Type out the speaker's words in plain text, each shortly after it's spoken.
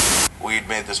we'd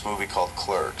made this movie called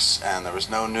Clerks, and there was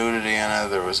no nudity in it,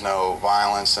 there was no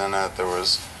violence in it, there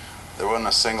wasn't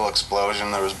a single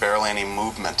explosion, there was barely any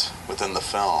movement within the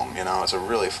film. It's a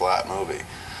really flat movie.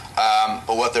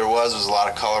 But what there was a lot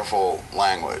of colorful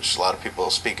language, a lot of people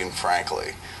speaking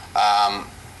frankly.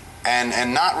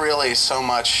 And not really so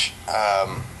much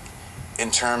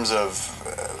in terms of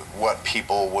what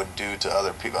people would do to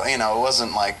other people. It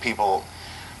wasn't like people,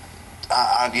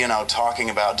 talking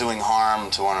about doing harm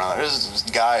to one another. It was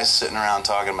just guys sitting around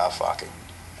talking about fucking.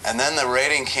 And then the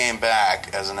rating came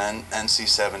back as an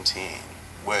NC-17,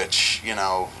 which,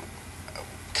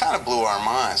 kind of blew our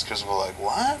minds, because we're like,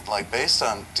 what? Like, based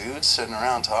on dudes sitting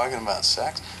around talking about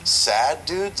sex? Sad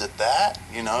dudes at that?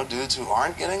 Dudes who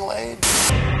aren't getting laid?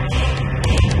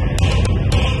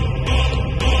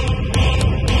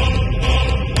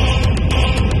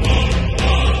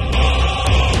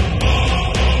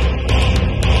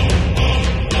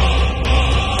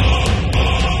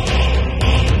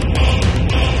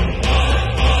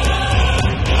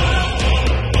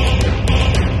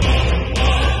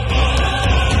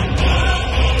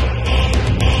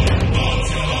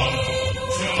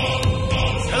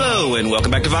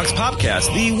 Welcome back to Vox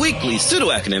Popcast, the weekly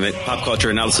pseudo-academic pop culture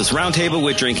analysis roundtable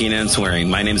with drinking and swearing.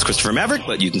 My name is Christopher Maverick,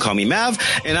 but you can call me Mav,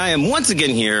 and I am once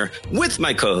again here with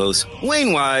my co-hosts,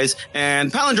 Wayne Wise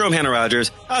and Palindrome Hannah Rogers.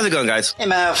 How's it going, guys? Hey,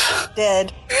 Mav.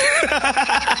 Dead.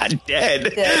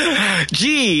 Dead?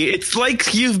 Gee, it's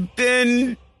like you've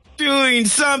been doing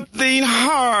something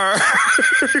hard.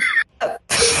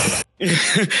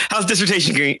 How's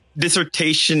dissertating?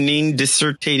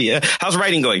 How's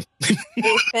writing going?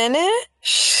 You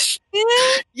finished?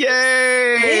 Yay!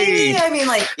 Yay!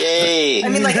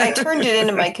 I turned it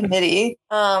into my committee.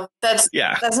 That's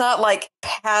not like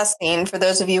passing for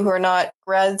those of you who are not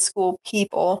grad school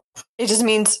people. It just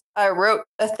means I wrote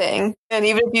a thing, and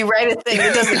even if you write a thing,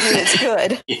 it doesn't mean it's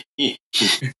good.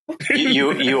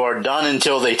 You are done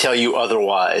until they tell you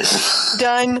otherwise.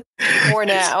 Done for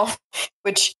now,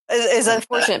 which is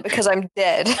unfortunate because I'm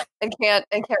dead and can't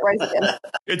write again.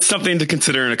 It's something to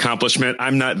consider an accomplishment.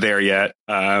 I'm not there yet,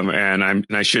 and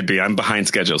I should be. I'm behind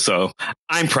schedule, so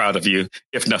I'm proud of you,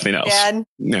 if nothing else. Dad?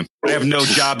 Yeah, I have no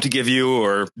job to give you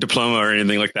or diploma or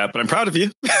anything like that, but I'm proud of you.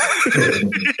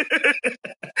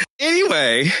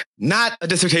 Anyway, not a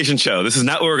dissertation show. This is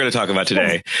not what we're going to talk about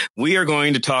today. We are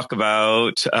going to talk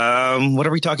about, what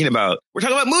are we talking about? We're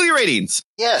talking about movie ratings.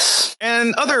 Yes.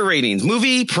 And other ratings,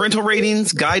 movie parental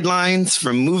ratings, guidelines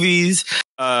from movies,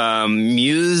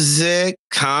 music,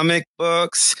 comic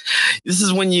books. This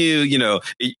is when you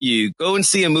go and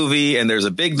see a movie and there's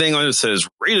a big thing on it that says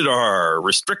rated R,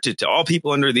 restricted to all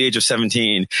people under the age of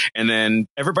 17. And then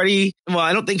everybody,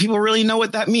 I don't think people really know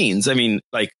what that means. I mean,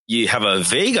 like, you have a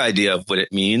vague idea of what it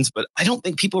means, but I don't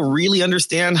think people really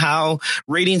understand how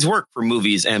ratings work for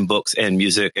movies and books and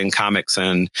music and comics,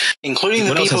 and including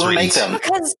the people who make them.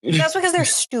 That's because they're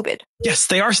stupid. Yes,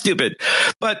 they are stupid.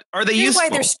 But are they Here's useful? why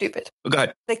they're stupid. Go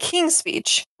ahead. The King's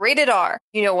Speech, rated R.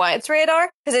 You know why it's rated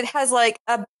R? Because it has like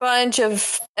a bunch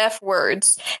of F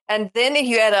words. And then if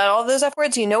you add out all those F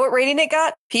words, you know what rating it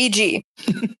got? PG.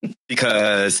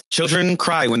 Because children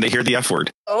cry when they hear the F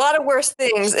word. A lot of worse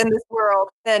things in this world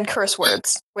than curse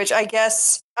words, which I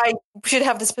guess I should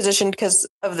have this position because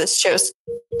of this show's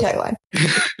tagline.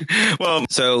 Well,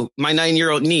 so my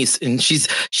 9-year-old niece, and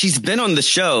she's been on the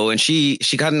show, and she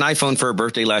got an iPhone for her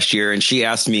birthday last year, and she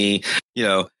asked me,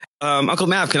 Uncle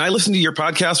Mav, can I listen to your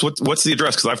podcast? What's the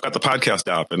address? Because I've got the podcast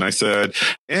app. And I said,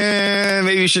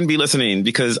 maybe you shouldn't be listening,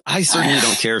 because I certainly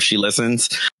don't care if she listens,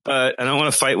 but I don't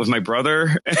want to fight with my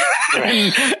brother.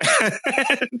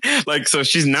 So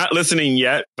she's not listening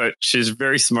yet, but she's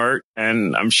very smart,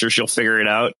 and I'm sure she'll figure it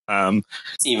out.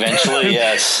 Eventually,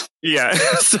 yes. Yeah.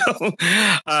 So,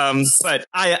 but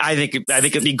I think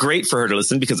it'd be great for her to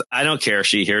listen, because I don't care if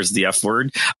she hears the F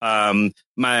word.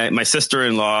 My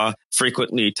sister-in-law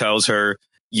frequently tells her,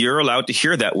 you're allowed to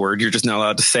hear that word. You're just not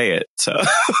allowed to say it. So,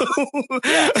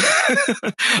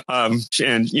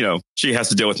 and she has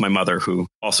to deal with my mother, who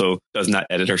also does not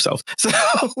edit herself. So,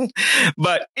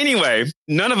 but anyway,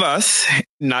 none of us,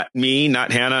 not me,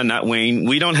 not Hannah, not Wayne,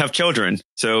 we don't have children.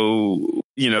 So,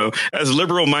 as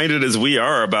liberal minded as we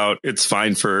are about it's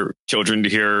fine for children to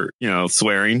hear,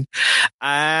 swearing,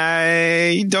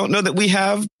 I don't know that we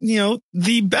have,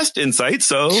 the best insight.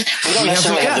 So we don't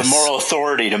necessarily have the moral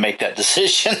authority to make that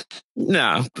decision.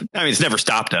 No, I mean, it's never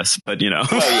stopped us, but Oh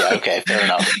yeah, okay, fair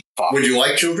enough. Fuck. Would you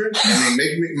like children? I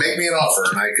mean, make me an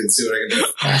offer, and I can see what I can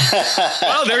do.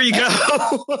 Well, there you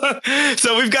go.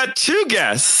 So we've got two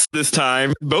guests this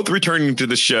time, both returning to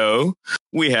the show.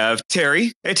 We have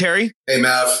Terry. Hey, Terry. Hey,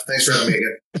 Mav. Thanks for having me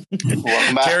again.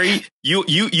 Welcome back. Terry,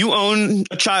 you own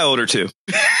a child or two.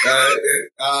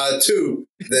 Two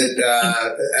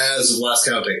that as of last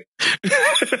counting.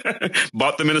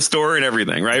 Bought them in a store and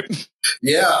everything, right?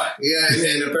 Yeah,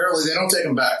 and apparently they don't take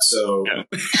them back. So, yeah.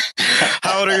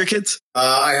 How old are your kids?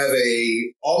 I have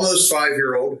a almost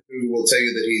 5-year-old who will tell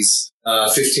you that he's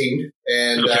 15,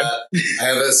 and okay. I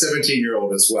have a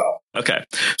 17-year-old as well. Okay,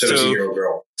 17-year-old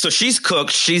girl. So she's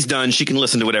cooked. She's done. She can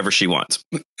listen to whatever she wants.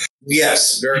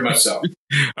 Yes, very much so.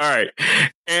 All right.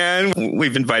 And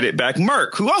we've invited back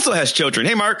Mark, who also has children.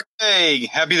 Hey, Mark. Hey,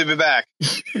 happy to be back.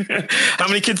 How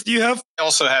many kids do you have? I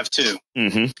also have 2.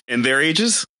 Mm-hmm. And their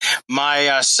ages?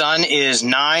 My son is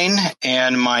 9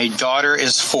 and my daughter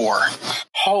is 4.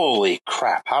 Holy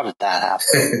crap. How did that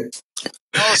happen?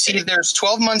 Well, see, there's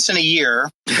 12 months in a year.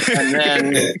 And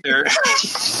then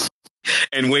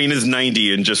And Wayne is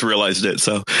 90 and just realized it.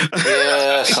 So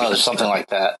yeah, something like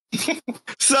that.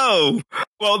 So,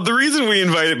 well, the reason we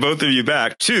invited both of you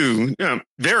back, two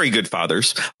very good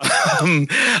fathers,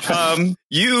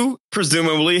 you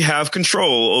presumably have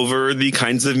control over the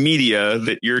kinds of media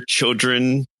that your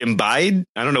children imbibe.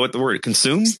 I don't know what the word,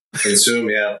 consume?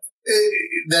 Consume, yeah.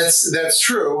 That's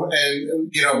true.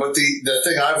 And, but the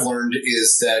thing I've learned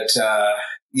is that,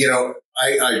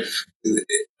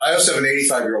 I also have an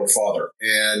 85-year-old father,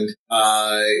 and,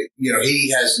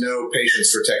 he has no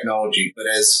patience for technology. But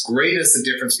as great as the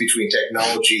difference between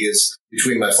technology is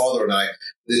between my father and I,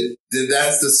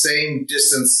 that's the same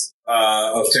distance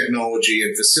of technology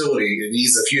and facility and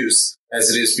ease of use as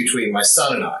it is between my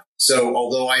son and I. So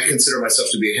although I consider myself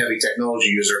to be a heavy technology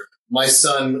user, my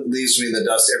son leaves me in the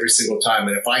dust every single time.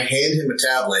 And if I hand him a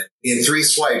tablet, in 3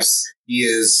 swipes, he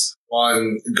is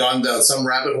gone down some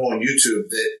rabbit hole on YouTube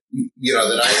that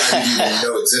I didn't even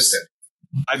know existed.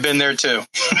 I've been there too.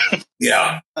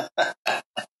 Yeah.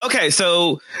 Okay,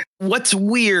 so what's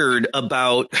weird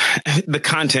about the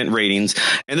content ratings,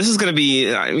 and this is going to be,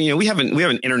 we have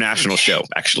an international show,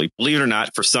 actually. Believe it or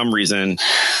not, for some reason,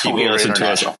 people listen to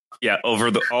us. Yeah,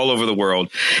 all over the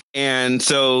world. And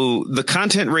so the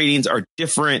content ratings are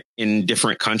different in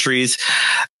different countries.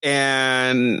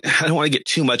 And I don't want to get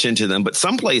too much into them, but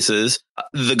some places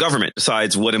the government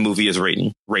decides what a movie is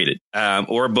rated,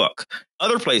 or a book.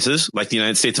 Other places, like the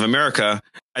United States of America,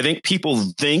 I think people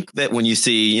think that when you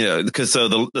see, because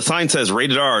the sign says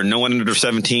rated R, no one under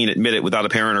 17 admit it without a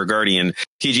parent or guardian.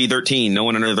 PG-13, no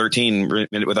one under 13 admit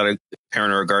it without a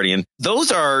parent or a guardian.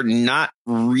 Those are not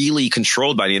really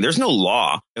controlled by anyone. There's no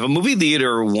law. If a movie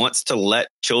theater wants to let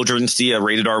children see a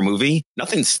rated R movie,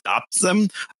 nothing stops them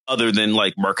other than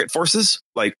like market forces,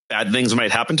 like bad things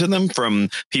might happen to them from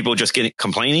people just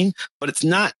complaining, but it's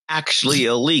not actually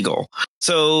illegal.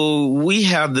 So we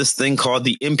have this thing called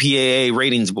the MPAA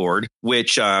ratings board,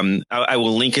 which I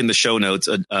will link in the show notes,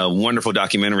 a wonderful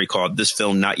documentary called This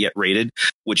Film Not Yet Rated,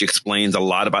 which explains a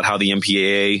lot about how the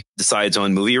MPAA decides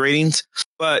on movie ratings.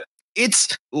 But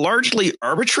it's largely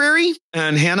arbitrary.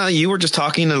 And Hannah, you were just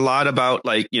talking a lot about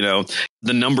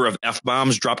the number of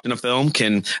F-bombs dropped in a film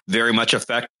can very much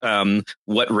affect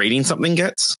what rating something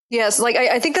gets. Yes.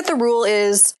 I think that the rule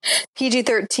is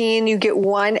PG-13, you get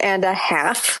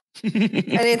 1.5.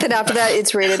 And then after that,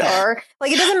 it's rated R.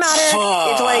 It doesn't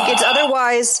matter. It's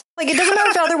otherwise, it doesn't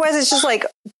matter if otherwise it's just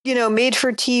made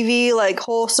for TV,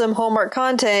 wholesome Hallmark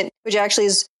content, which actually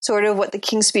is sort of what the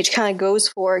King's Speech kind of goes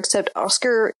for, except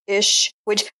Oscar-ish,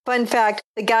 which, fun fact,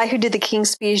 the guy who did the King's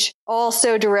Speech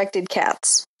also directed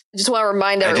Cats. I just want to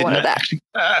remind everyone of that.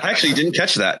 I actually didn't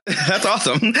catch that. That's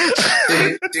awesome.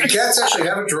 Did Cats actually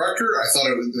have a director? I thought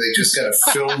they just kind of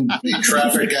filmed the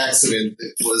traffic accident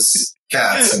that was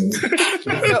Cats.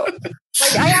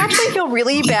 I actually feel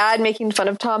really bad making fun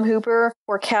of Tom Hooper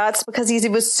for Cats because he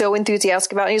was so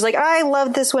enthusiastic about it. He's like, I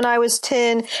loved this when I was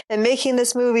 10, and making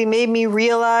this movie made me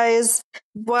realize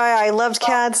why I loved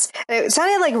Cats. And it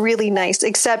sounded really nice,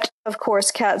 except, of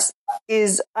course, Cats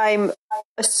is, I'm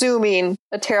assuming,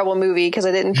 a terrible movie because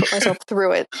I didn't put myself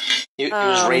through it. It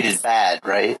was rated bad,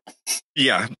 right?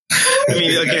 Yeah. I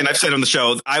mean, again, I've said on the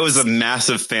show, I was a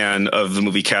massive fan of the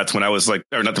movie Cats when I was or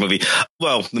not the movie,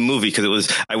 the movie,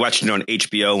 because I watched it on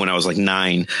HBO when I was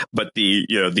 9, but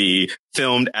the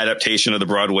filmed adaptation of the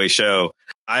Broadway show,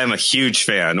 I am a huge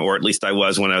fan, or at least I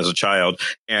was when I was a child.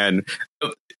 And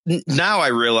now I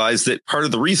realize that part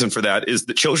of the reason for that is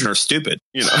that children are stupid.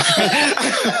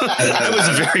 I was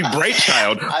a very bright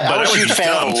child. I was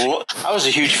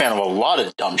a huge fan of a lot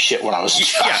of dumb shit when I was a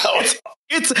child.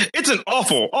 It's an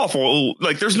awful,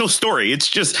 like, there's no story.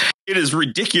 It is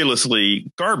ridiculously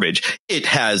garbage. It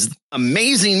has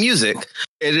amazing music,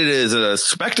 and it is a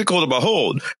spectacle to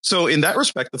behold. So in that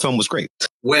respect, the film was great.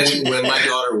 When my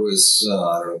daughter was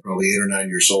probably 8 or 9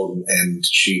 years old, and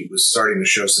she was starting to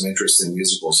show some interest in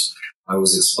musicals, I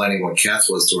was explaining what Cats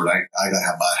was to her. And I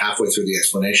got about halfway through the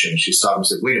explanation. She stopped and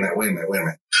said, wait a minute.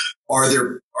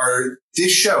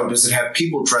 This show, does it have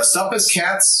people dressed up as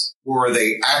cats, or are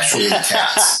they actually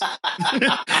cats?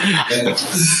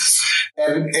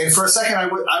 and for a second,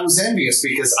 I was envious,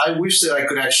 because I wish that I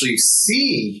could actually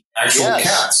see actual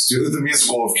cats do the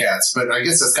musical of Cats. But I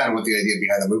guess that's kind of what the idea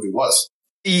behind the movie was.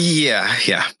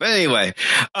 Yeah. But anyway,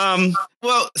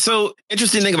 so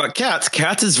interesting thing about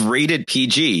Cats is rated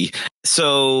PG.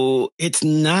 So it's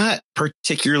not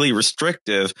particularly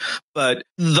restrictive, but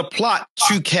the plot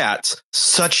to Cats,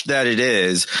 such that it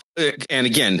is, and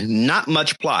again, not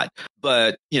much plot,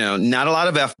 but, not a lot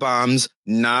of F-bombs,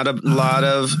 not a lot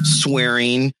of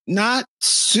swearing, not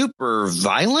super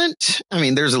violent. I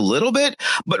mean, there's a little bit,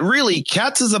 but really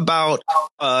Cats is about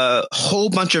a whole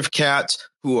bunch of cats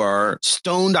who are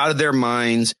stoned out of their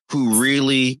minds, who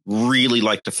really, really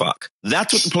like to fuck.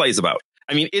 That's what the play is about.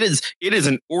 I mean, it is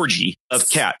an orgy of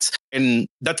cats, and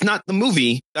that's not the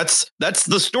movie. That's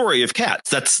the story of Cats.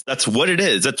 That's what it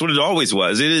is. That's what it always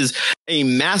was. It is a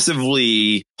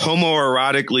massively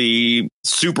homoerotically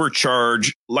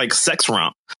supercharged, like, sex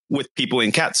romp with people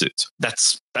in cat suits.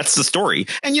 That's the story,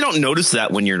 and you don't notice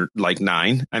that when you're like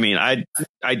 9. I mean, I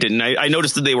didn't. I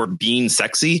noticed that they were being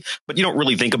sexy, but you don't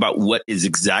really think about what is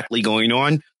exactly going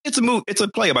on. It's a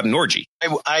play about an orgy.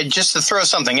 I just to throw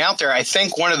something out there, I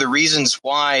think one of the reasons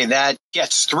why that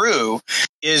gets through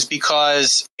is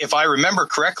because, if I remember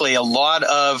correctly, a lot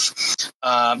of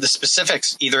the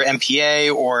specifics, either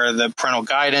MPA or the parental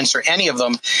guidance or any of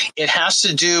them, it has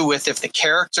to do with if the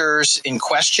characters in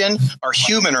question are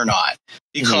human or not.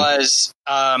 Because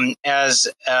as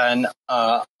an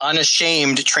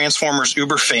unashamed Transformers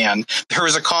Uber fan, there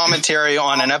was a commentary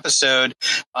on an episode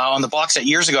on the box set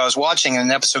years ago I was watching,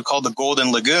 an episode called The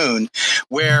Golden Lagoon,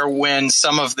 where when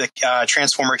some of the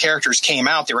Transformer characters came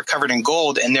out, they were covered in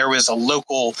gold, and there was a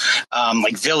local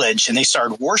village, and they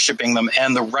started worshiping them.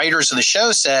 And the writers of the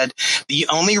show said the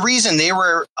only reason they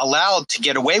were allowed to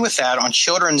get away with that on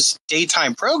children's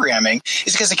daytime programming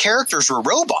is because the characters were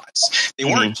robots. They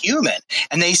weren't human.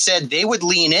 And they said they would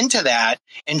lean into that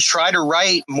and try to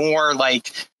write more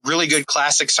like really good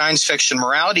classic science fiction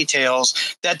morality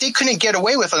tales that they couldn't get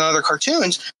away with on other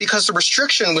cartoons because the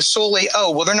restriction was solely,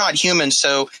 they're not human,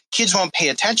 so kids won't pay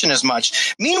attention as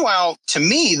much. Meanwhile, to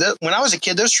me, when I was a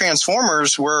kid, those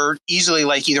Transformers were easily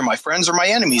like either my friends or my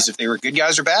enemies, if they were good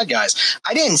guys or bad guys.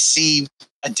 I didn't see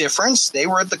a difference. They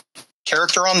were the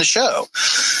character on the show.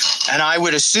 And I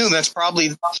would assume that's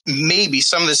probably maybe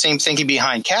some of the same thinking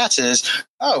behind Cats is,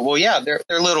 they're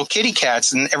little kitty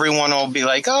cats, and everyone will be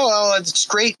like, it's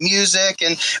great music,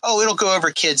 and it'll go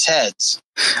over kids' heads.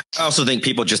 I also think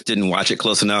people just didn't watch it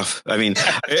close enough. I mean,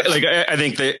 I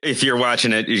think that if you're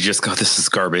watching it, you just go, this is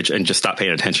garbage, and just stop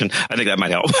paying attention. I think that might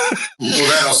help. Well,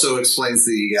 that also explains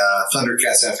the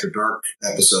Thundercats After Dark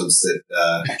episodes that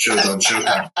showed on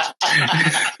Showtime.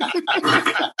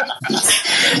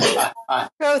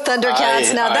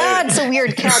 Thundercats. Now that's a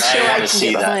weird cat show I can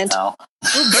get behind.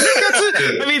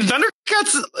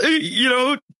 Thundercats,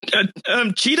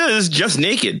 Cheetah is just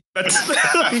naked.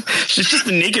 She's just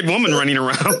a naked woman running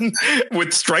around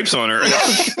with stripes on her.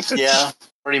 Yeah,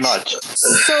 pretty much.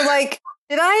 So,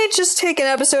 did I just take an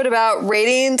episode about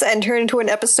ratings and turn into an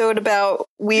episode about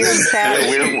weird cat?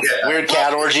 weird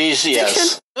cat orgies?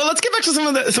 Yes. Well, let's get back to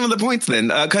some of the points then,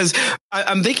 because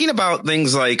I'm thinking about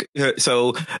things like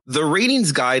so the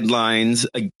ratings guidelines.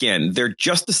 Again, they're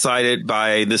just decided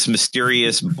by this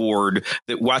mysterious board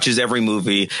that watches every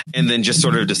movie and then just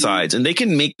sort of decides, and they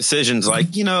can make decisions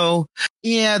like,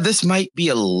 this might be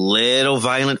a little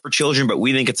violent for children, but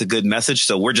we think it's a good message,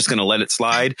 so we're just going to let it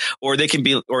slide. Or they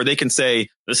can say,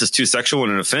 this is too sexual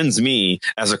and it offends me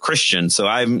as a Christian, so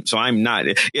I'm not.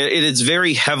 It is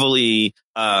very heavily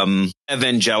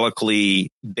evangelically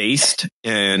based,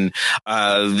 and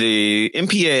the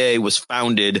MPAA was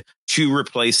founded to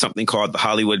replace something called the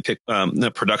Hollywood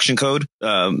the production code,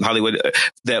 Hollywood,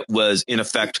 that was in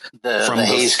effect from the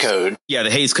Hays Code. Yeah,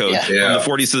 the Hays Code from the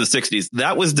 40s to the 60s.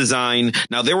 That was designed.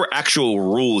 Now there were actual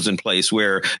rules in place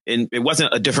where it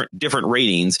wasn't a different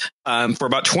ratings. For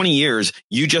about 20 years,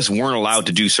 you just weren't allowed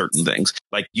to do certain things.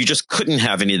 Like you just couldn't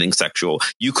have anything sexual.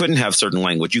 You couldn't have certain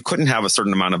language. You couldn't have a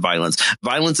certain amount of violence.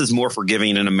 Violence is more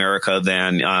forgiving in America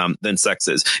than sex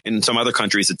is. In some other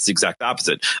countries, it's the exact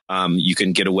opposite. You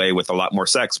can get away with a lot more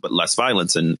sex, but less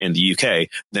violence in the UK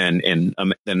than in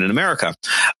America.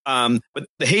 But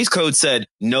the Hays Code said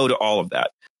no to all of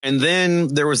that. And then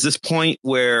there was this point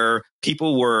where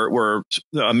people were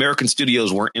American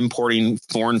studios were importing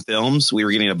foreign films. We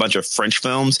were getting a bunch of French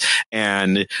films,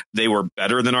 and they were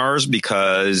better than ours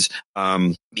because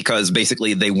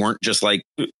basically they weren't just like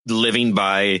living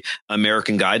by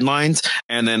American guidelines.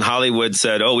 And then Hollywood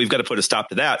said, "Oh, we've got to put a stop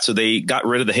to that." So they got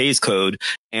rid of the Hays Code,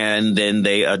 and then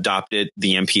they adopted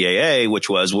the MPAA, which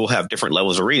was we'll have different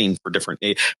levels of rating for different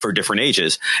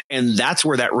ages, and that's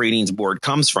where that ratings board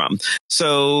comes from.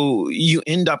 So you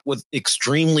end up with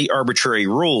extremely arbitrary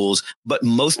rules, but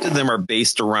most of them are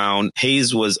based around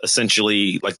Hays was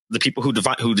essentially like the people who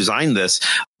designed this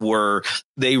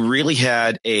they really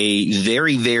had a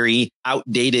very, very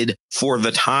outdated for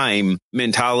the time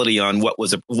mentality on what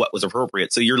was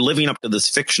appropriate. So you're living up to this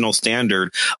fictional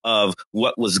standard of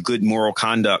what was good moral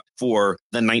conduct for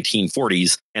the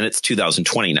 1940s, and it's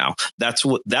 2020 now. That's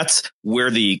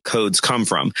where the codes come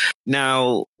from.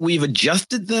 Now we've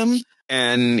adjusted them,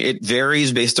 and it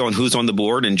varies based on who's on the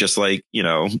board. And just like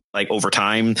over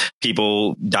time,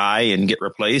 people die and get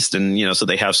replaced. And, so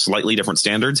they have slightly different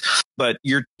standards. But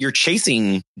you're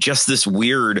chasing just this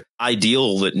weird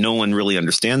ideal that no one really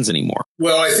understands anymore.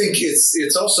 Well, I think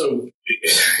it's also,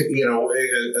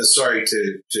 sorry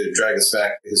to drag us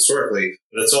back historically,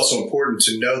 but it's also important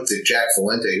to note that Jack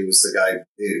Valente, who was the guy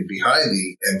behind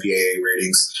the MPAA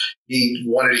ratings, he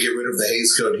wanted to get rid of the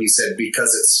Hays Code. He said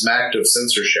because it smacked of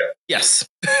censorship. Yes,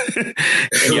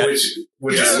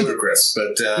 which is ludicrous.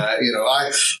 But I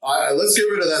let's get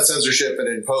rid of that censorship and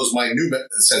impose my new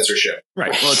censorship.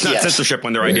 Right. Well, it's not censorship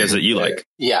when they're ideas that you like.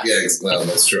 Yeah. Yeah. Well,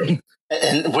 that's true.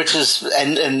 And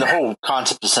the whole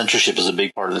concept of censorship is a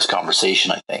big part of this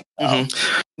conversation, I think.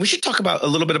 We should talk a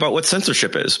little bit about what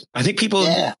censorship is. I think people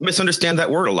misunderstand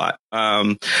that word a lot.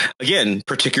 Again,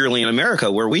 particularly in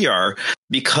America where we are,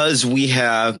 because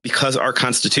our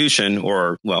Constitution,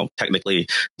 or technically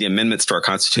the amendments to our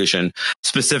Constitution,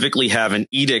 specifically have an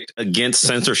edict against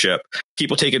censorship.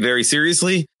 People take it very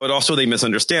seriously, but also they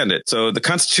misunderstand it. So the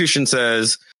Constitution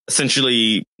says,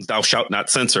 essentially, thou shalt not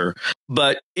censor,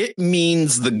 but it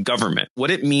means the government.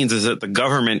 What it means is that the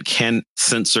government can't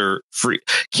censor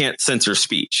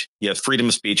speech. You have freedom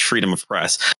of speech, freedom of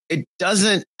press. It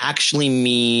doesn't actually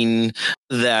mean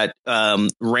that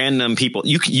random people,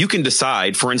 you can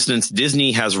decide. For instance,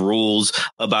 Disney has rules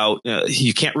about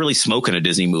you can't really smoke in a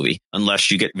Disney movie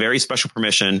unless you get very special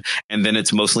permission, and then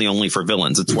it's mostly only for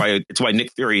villains. It's why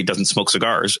Nick Fury doesn't smoke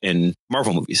cigars in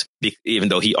Marvel movies, even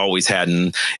though he always had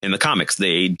in the comics.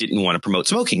 They didn't want to promote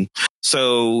smoking.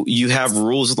 So you have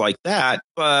rules like that,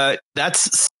 but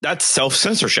that's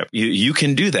self-censorship. You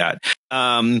can do that.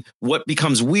 What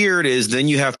becomes weird is then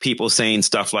you have people saying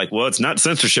stuff like, well, it's not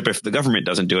censorship if the government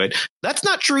doesn't do it. That's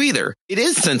not true either. It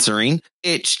is censoring.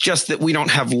 It's just that we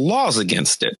don't have laws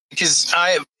against it. Because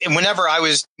whenever I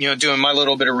was, doing my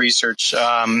little bit of research,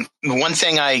 one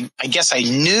thing I guess I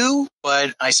knew,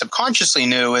 but I subconsciously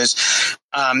knew is,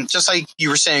 just like you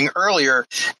were saying earlier,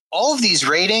 all of these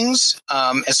ratings,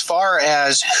 as far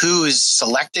as who is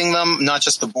selecting them, not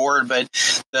just the board, but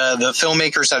the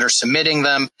filmmakers that are submitting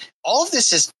them, all of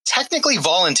this is technically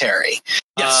voluntary.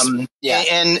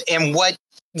 Yes. And what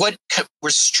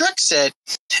restricts it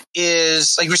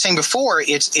is, like we were saying before,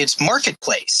 it's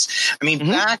marketplace. I mean,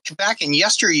 back in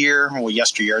yesteryear,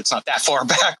 it's not that far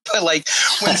back, but like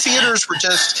when theaters were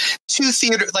just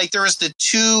there was the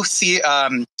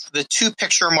two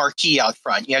picture marquee out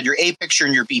front. You had your A picture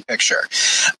and your B picture.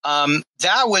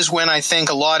 That was when I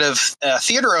think a lot of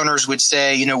theater owners would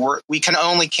say, we can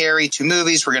only carry 2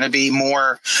 movies. We're going to be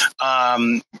more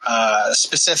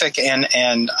specific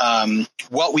and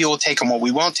what we will take and what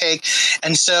we won't take.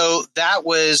 And so that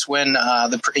was when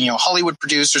the Hollywood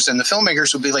producers and the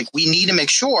filmmakers would be like, we need to make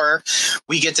sure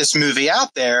we get this movie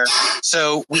out there.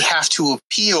 So we have to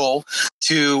appeal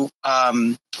to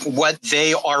what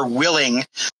they are willing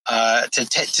to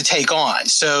take on.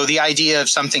 So the idea of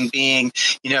something being,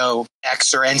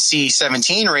 X or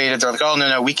NC-17 rated, they're like, oh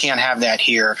no, we can't have that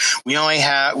here. We only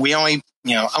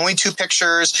only 2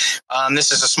 pictures.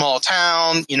 This is a small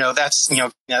town.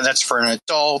 That's for an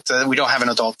adult. We don't have an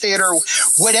adult theater.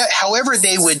 However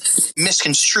they would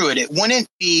misconstrue it, it wouldn't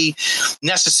be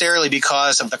necessarily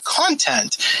because of the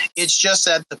content. It's just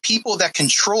that the people that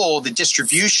control the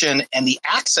distribution and the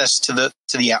access to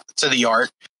the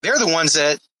art, they're the ones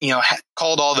that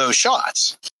called all those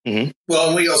shots. Mm-hmm. Well,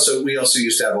 and we also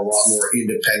used to have a lot more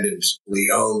independently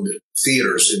owned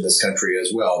theaters in this country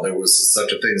as well. There was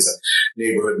such a thing as a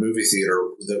neighborhood movie theater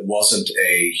that wasn't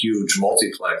a huge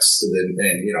multiplex.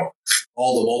 And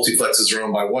all the multiplexes are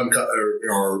owned by one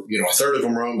or a third of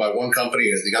them are owned by one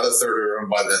company, and the other third are owned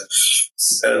by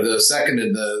the second,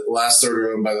 and the last third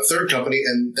are owned by the third company,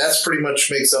 and that's pretty much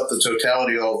makes up the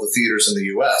totality of all the theaters in the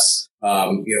U.S.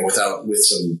 With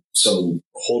some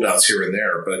holdouts here and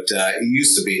there, but it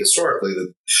used to be historically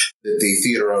that the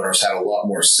theater owners had a lot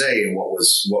more say in what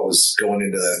was going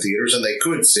into the theaters, and they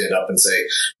could stand up and say,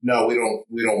 "No, we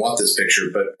don't want this picture."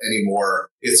 But anymore,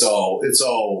 it's all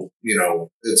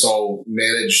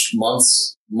managed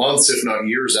months, if not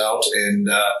years out, and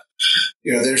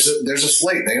there's a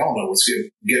slate. They all know what's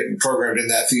getting programmed in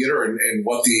that theater, and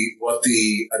what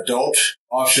the adult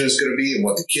option is going to be, and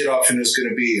what the kid option is going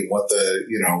to be, and what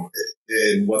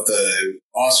the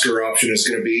Oscar option is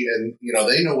going to be, and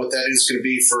they know what that is going to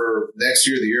be for next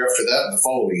year, the year after that, and the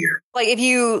following year. Like if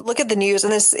you look at the news,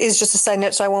 and this is just a side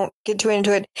note, so I won't get too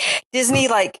into it. Disney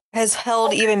has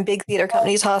held even big theater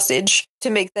companies hostage to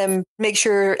make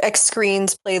sure X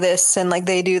screens play this and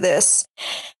they do this.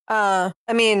 There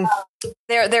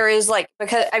is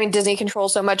because Disney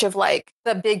controls so much of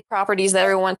the big properties that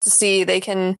everyone wants to see. They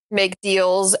can make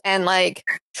deals and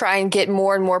try and get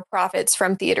more and more profits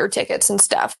from theater tickets and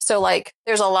stuff. So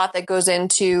there's a lot that goes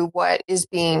into what is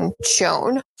being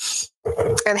shown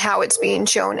and how it's being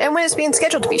shown and when it's being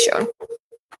scheduled to be shown.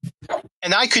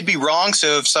 And I could be wrong,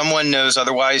 so if someone knows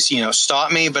otherwise,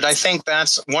 stop me. But I think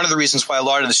that's one of the reasons why a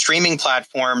lot of the streaming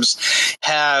platforms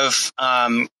have,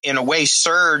 in a way,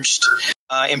 surged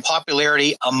in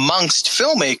popularity amongst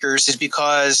filmmakers, is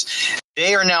because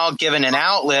they are now given an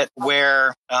outlet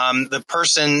where the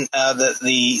person,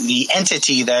 the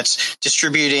entity that's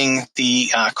distributing the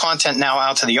content now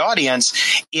out to the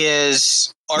audience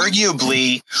is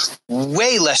arguably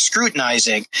way less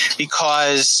scrutinizing,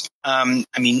 because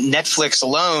Netflix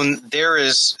alone,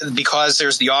 because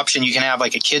there's the option you can have a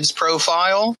kid's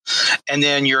profile and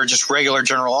then your just regular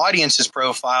general audience's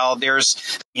profile.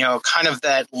 There's kind of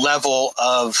that level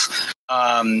of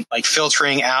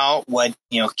filtering out what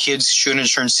kids should and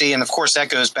shouldn't see, and of course that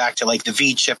goes back to the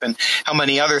V chip and how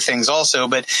many other things also.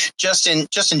 But just in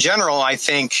general, I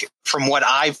think from what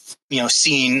I've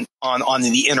seen on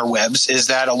the interwebs is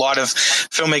that a lot of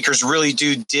filmmakers really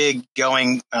do dig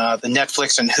going the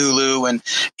Netflix and Hulu and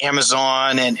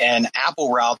Amazon and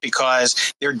Apple route,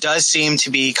 because there does seem to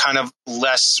be kind of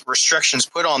less restrictions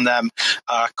put on them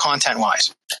content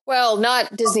wise. Well,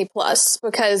 not Disney Plus,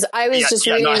 because I was just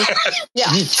reading. I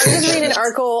was just reading an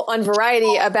article on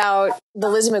Variety about the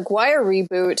Lizzie McGuire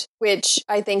reboot, which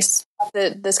I think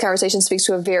this conversation speaks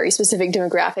to a very specific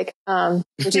demographic,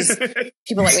 which is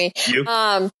people like me.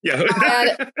 And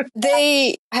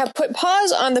they have put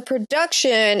pause on the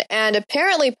production, and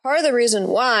apparently part of the reason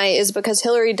why is because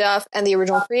Hilary Duff and the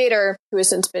original creator, who has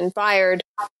since been fired,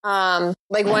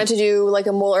 wanted to do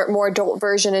a more adult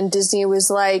version, and Disney was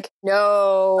like,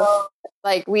 no,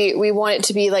 we want it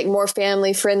to be more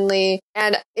family friendly.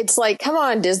 And it's come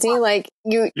on, Disney, you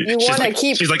want to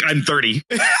keep. She's like, I'm 30.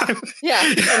 Yeah.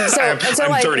 And so I'm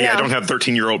 30. I don't have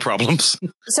 13-year-old problems.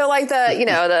 So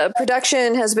the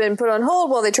production has been put on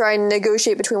hold while they try and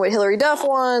negotiate between what Hilary Duff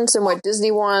wants and what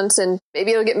Disney wants, and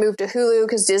maybe it'll get moved to Hulu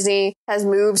because Disney has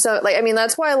moved. So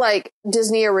that's why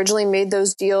Disney originally made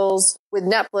those deals with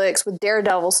Netflix with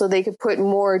Daredevil, so they could put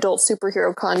more adult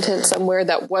superhero content somewhere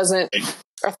that wasn't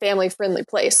a family-friendly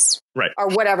place, right? Or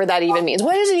whatever that even means.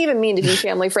 What does it even mean to be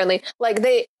family-friendly?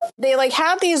 They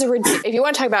have these. If you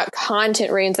want to talk about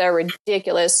content reigns that are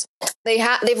ridiculous,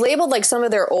 they've labeled some of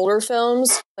their older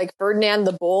films, like Ferdinand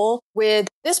the Bull, with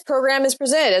 "This program is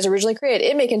presented as originally created.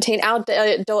 It may contain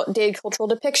outdated cultural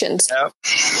depictions,"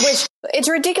 which it's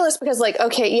ridiculous because,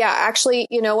 actually,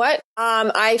 you know what?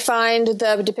 I find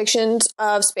the depictions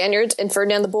of Spaniards in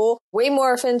Ferdinand the Bull way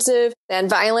more offensive than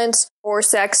violence or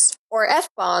sex or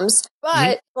F-bombs.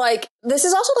 But this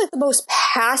is also the most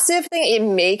passive thing. It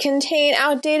may contain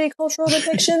outdated cultural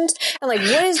depictions. And what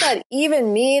does that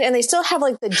even mean? And they still have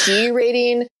the G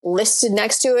rating listed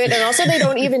next to it. And also they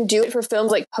don't even do it for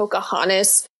films like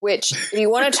Pocahontas which if you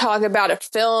want to talk about a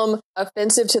film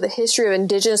offensive to the history of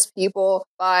indigenous people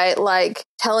by like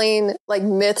telling like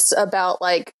myths about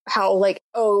like how like,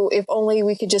 oh, if only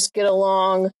we could just get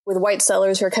along with white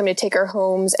settlers who are coming to take our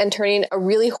homes, and turning a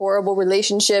really horrible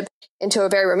relationship into a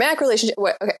very romantic relationship.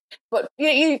 Okay. But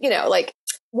you know, like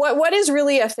what is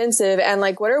really offensive, and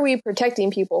like what are we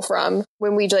protecting people from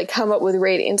when we like come up with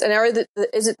ratings, and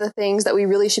is it the things that we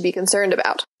really should be concerned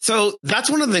about? So that's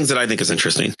one of the things that I think is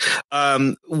interesting.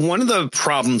 One of the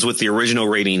problems with the original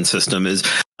rating system is,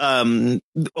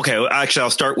 okay, actually I'll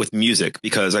start with music,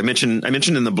 because I mentioned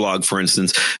in the blog, for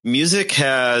instance, music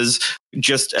has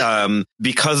just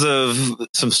because of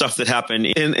some stuff that happened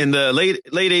in the late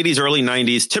 80s, early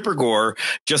 90s, Tipper Gore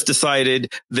just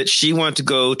decided that she wanted to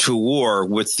go to war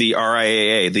with the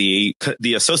RIAA,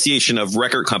 the Association of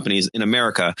Record Companies in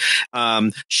America.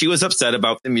 She was upset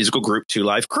about the musical group Two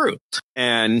Live Crew,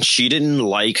 and she didn't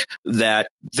like that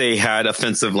they had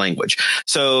offensive language.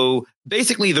 So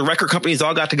basically, the record companies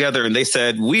all got together and they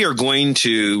said, we are going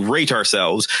to rate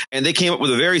ourselves. And they came up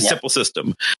with a very simple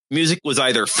system. Music was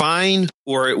either fine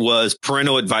or it was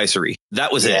parental advisory.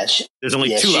 That was it. There's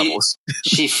only two levels.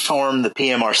 She formed the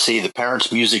PMRC, the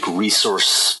Parents Music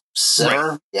Resource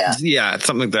Center. Right. Yeah,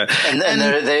 something like that. And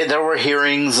there were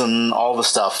hearings and all the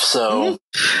stuff. So,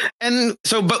 and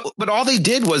so, but all they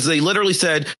did was they literally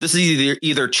said, this is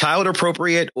either child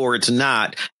appropriate or it's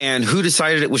not. And who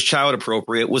decided it was child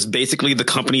appropriate was basically the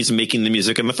companies making the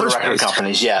music in the first place.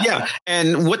 Companies, yeah.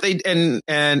 And what they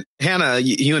and Hannah,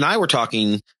 you and I were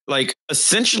talking. Like,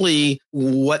 essentially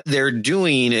what they're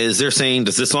doing is they're saying,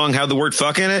 does this song have the word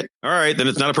fuck in it? All right, then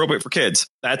it's not appropriate for kids.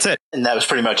 That's it. And that was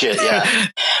pretty much it. Yeah.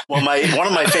 Well, one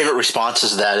of my favorite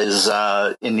responses to that is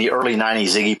in the early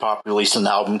 90s, Iggy Pop released an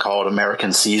album called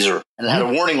American Caesar, and it had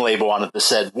a warning label on it that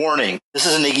said, warning, this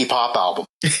is an Iggy Pop album.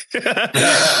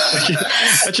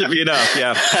 That should be enough.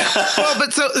 Yeah. Well,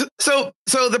 but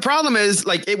so the problem is,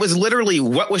 like, it was literally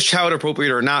what was child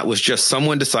appropriate or not was just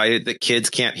someone decided that kids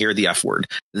can't hear the F word.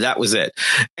 That was it.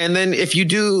 And then if you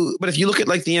look at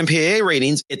like the MPAA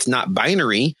ratings, it's not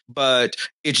binary, but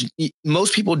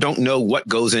most people don't know what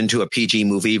goes into a PG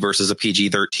movie versus a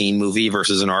PG-13 movie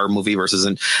versus an R movie versus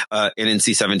an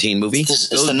NC-17 movie. It's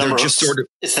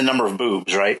the number of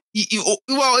boobs, right?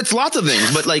 Well, it's lots of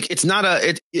things, but like, it's not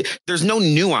there's no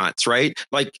nuance, right?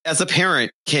 Like, as a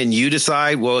parent, can you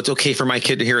decide, well, it's okay for my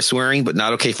kid to hear swearing, but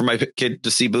not okay for my kid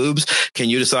to see boobs? Can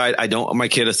you decide, I don't want my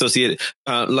kid associated,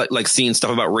 like seeing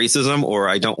stuff about racism, or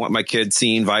I don't want my kid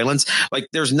seeing violence? Like,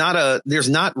 there's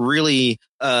not really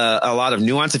a lot of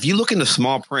nuance. If you look in the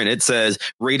small print, it says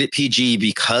rated PG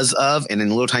because of, and in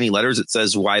little tiny letters, it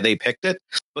says why they picked it.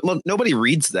 But look, nobody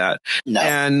reads that. No.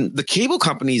 And the cable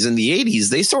companies in the 80s,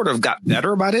 they sort of got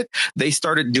better about it. They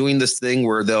started doing this thing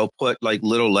where they'll put like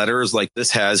little letters like,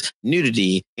 this has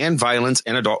nudity and violence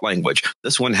and adult language.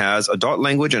 This one has adult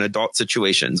language and adult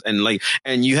situations.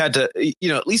 And you had to,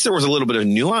 at least there was a little bit of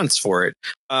nuance for it.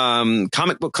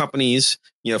 Comic book companies,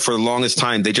 for the longest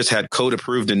time, they just had code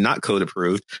approved and not code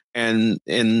approved. And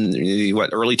in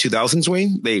early 2000s,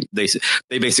 Wayne, they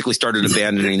basically started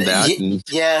abandoning that and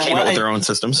came up with their own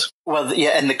systems. Well, yeah,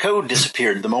 and the code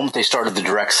disappeared the moment they started the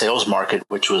direct sales market,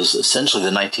 which was essentially the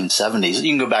 1970s.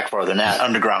 You can go back farther than that.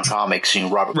 Underground comics,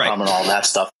 Robert Crumb and all that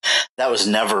stuff. That was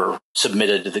never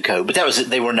submitted to the code, but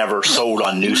they were never sold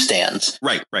on newsstands.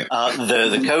 Right.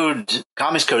 The code,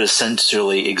 comics code,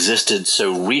 essentially existed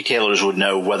so retailers would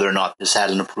know whether or not this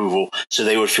had an approval, so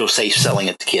they would feel safe selling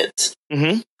it to kids.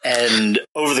 Mm-hmm. And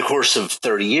over the course of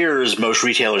 30 years, most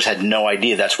retailers had no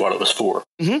idea that's what it was for.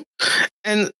 Mm-hmm.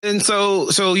 And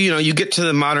so you get to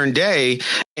the modern day,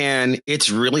 and it's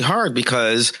really hard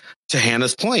because, to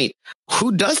Hannah's point,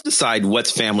 who does decide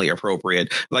what's family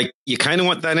appropriate? Like, you kind of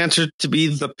want that answer to be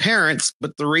the parents,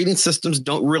 but the rating systems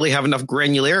don't really have enough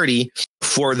granularity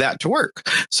for that to work.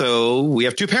 So we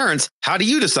have two parents. How do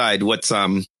you decide what's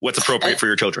appropriate for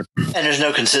your children? And there's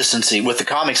no consistency with the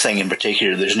comics thing in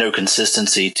particular. There's no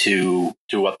consistency to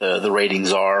what the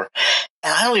ratings are.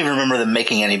 And I don't even remember them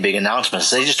making any big announcements.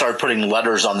 They just started putting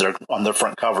letters on their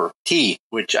front cover. T,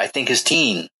 which I think is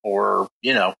teen, or,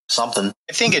 something.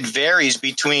 I think it varies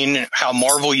between how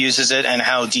Marvel uses it and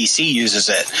how DC uses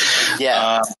it.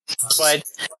 Yeah.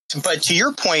 But to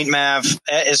your point, Mav,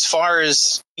 as far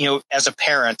as, as a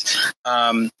parent,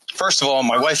 first of all,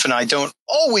 my wife and I don't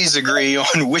always agree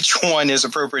on which one is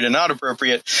appropriate and not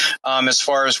appropriate as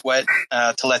far as what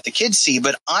to let the kids see.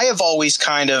 But I have always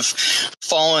kind of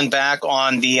fallen back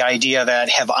on the idea that,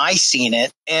 have I seen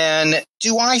it? And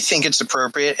do I think it's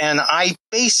appropriate? And I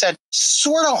base that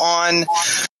sort of on,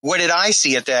 what did I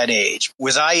see at that age?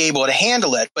 Was I able to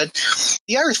handle it? But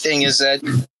the other thing is that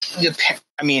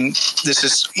I mean, this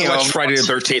is, I watched Friday the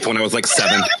 13th when I was like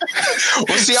 7.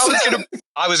 Well, see,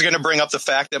 I was gonna bring up the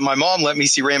fact that my mom let me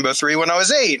see Rambo 3 when I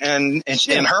was 8, and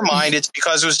in her mind, it's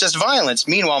because it was just violence.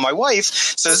 Meanwhile, my wife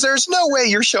says, "There's no way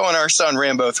you're showing our son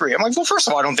Rambo 3." I'm like, well, first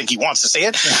of all, I don't think he wants to see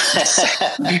it.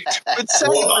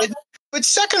 But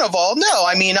second of all, no.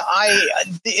 I mean,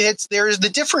 there's the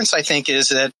difference. I think is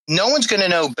that no one's going to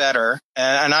know better,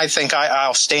 and I think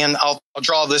I'll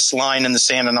draw this line in the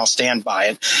sand and I'll stand by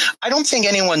it. I don't think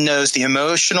anyone knows the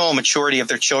emotional maturity of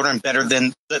their children better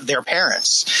than their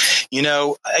parents. You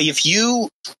know, if you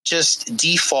just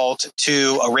default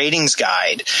to a ratings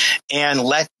guide and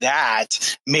let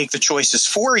that make the choices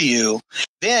for you,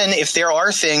 then if there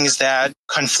are things that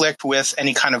conflict with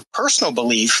any kind of personal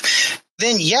belief,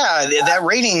 then yeah, that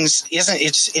ratings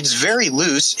it's very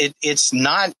loose. It's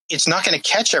not going to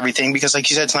catch everything because, like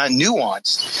you said, it's not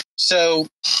nuanced. So,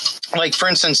 like, for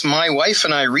instance, my wife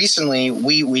and I recently,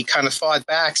 we kind of thought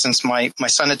back since my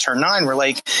son had turned 9. We're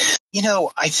like, you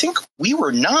know, I think we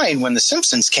were 9 when The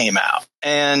Simpsons came out.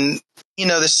 And, you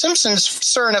know, The Simpsons,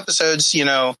 certain episodes, you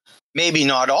know, maybe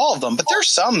not all of them, but there's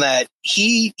some that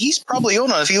he's probably old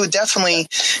enough. He would definitely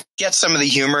get some of the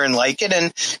humor and like it.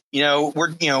 And, you know, we're,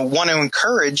 you know, want to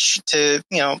encourage to,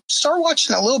 you know, start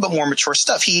watching a little bit more mature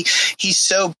stuff. His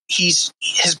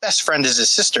best friend is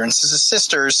his sister. And since his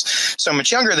sister's so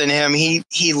much younger than him,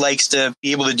 he likes to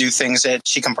be able to do things that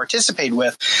she can participate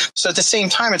with. So at the same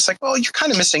time, it's like, well, you're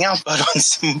kind of missing out, but on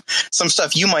some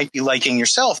stuff you might be liking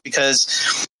yourself,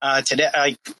 because today,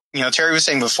 like, you know, Terry was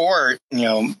saying before, you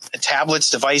know, tablets,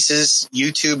 devices,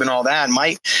 YouTube, and all that.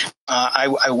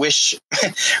 I wish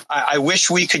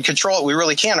we could control it. We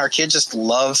really can. Our kids just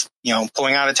love, you know,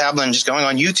 pulling out a tablet and just going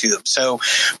on YouTube. So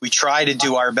we try to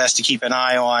do our best to keep an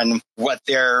eye on what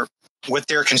they're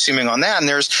consuming on that. And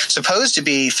there's supposed to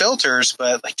be filters,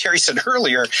 but like Terry said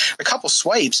earlier, a couple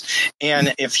swipes,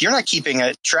 and if you're not keeping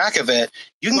a track of it,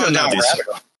 you can go down rabbit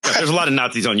hole. Yeah, there's a lot of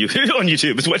Nazis on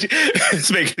YouTube. It's what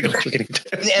it's making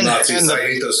Nazis. I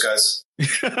hate those guys.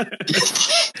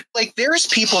 Like, there's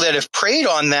people that have preyed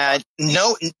on that.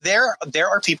 No, there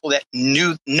are people that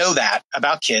know that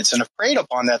about kids and have preyed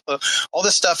upon that. All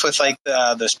the stuff with like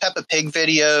those Peppa Pig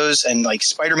videos and like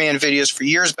Spider-Man videos for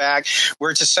years back, where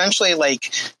it's essentially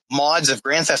like mods of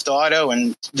Grand Theft Auto,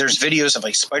 and there's videos of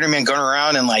like Spider-Man going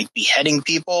around and like beheading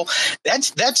people.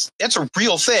 That's a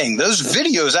real thing. Those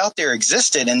videos out there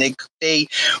existed, and they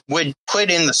would put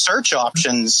in the search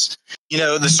options. You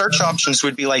know, the search options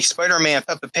would be like Spider-Man,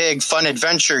 Peppa Pig, fun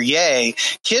adventure, yay.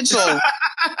 Kids will.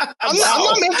 I'm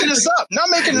not making this up. Not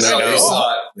making this up. No, he's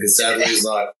not. Sadly, he's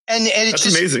not. And it's That's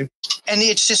just amazing. And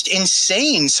it's just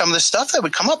insane, some of the stuff that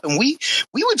would come up. And we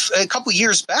would, a couple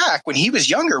years back when he was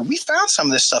younger, we found some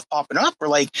of this stuff popping up. We're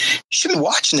like, you should be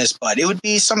watching this, bud. It would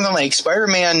be something like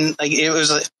Spider-Man. Like, it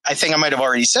was, I think I might have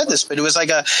already said this, but it was like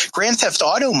a Grand Theft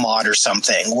Auto mod or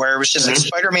something where it was just like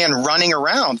Spider-Man running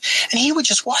around. And he would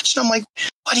just watch it. I'm like,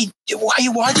 buddy, why are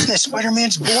you watching this?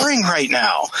 Spider-Man's boring right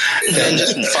now. And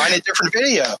just find a different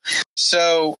video.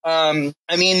 So, I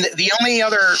mean, the only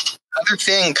other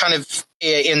thing kind of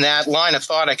in that line of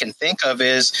thought I can think of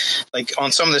is like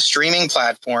on some of the streaming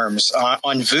platforms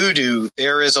on Vudu,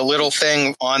 there is a little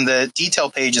thing on the detail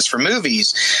pages for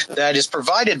movies that is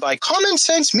provided by Common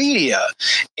Sense Media.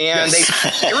 And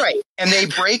you're right. And they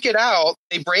break it out.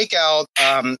 They break out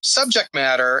subject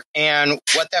matter and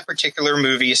what that particular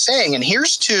movie is saying. And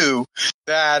here's two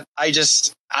that I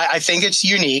think it's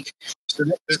unique. So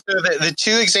the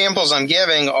two examples I'm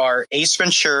giving are Ace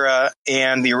Ventura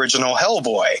and the original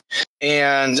Hellboy.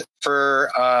 And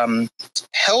for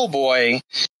Hellboy,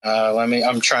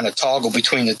 I'm trying to toggle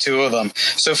between the two of them.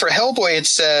 So for Hellboy, it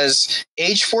says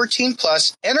age 14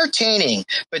 plus, entertaining,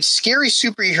 but scary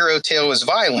superhero tale is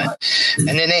violent.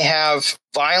 And then they have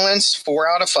violence 4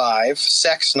 out of 5,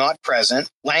 sex not present,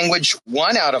 language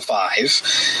 1 out of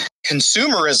 5.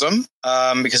 Consumerism,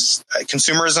 because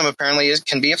consumerism apparently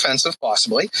can be offensive,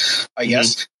 possibly, I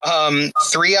guess.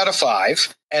 3 out of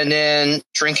 5. And then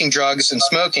drinking, drugs, and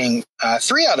smoking,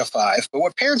 3 out of 5. But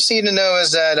what parents need to know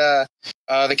is that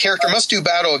the character must do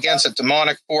battle against a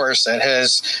demonic force that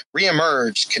has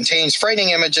reemerged, contains frightening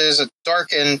images, a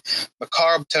dark and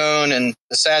macabre tone, and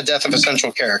the sad death of a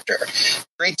central character.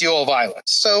 Great deal of violence.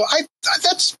 So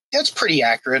that's pretty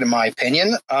accurate in my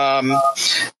opinion. And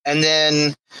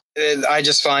then I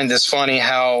just find this funny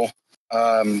how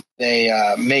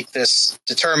they make this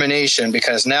determination,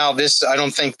 because now I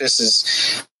don't think this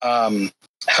is, how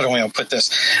do I put this?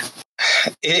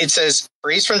 It says,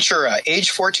 for Ace Ventura,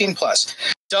 age 14 plus,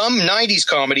 dumb 90s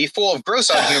comedy full of gross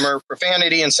out humor,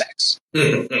 profanity, and sex.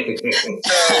 It's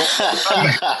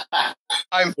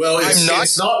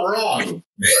not wrong.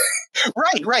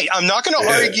 Right. I'm not going to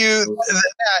argue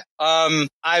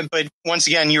that. But once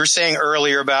again, you were saying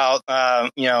earlier about,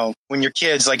 when your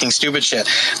kid's liking stupid shit.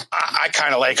 I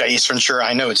kind of like Ace Ventura.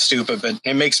 I know it's stupid, but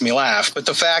it makes me laugh. But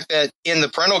the fact that in the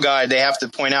parental guide, they have to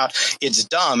point out it's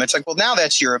dumb. It's like, well, now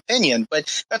that's your opinion.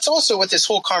 But that's also what this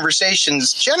whole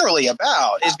conversation's generally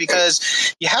about, is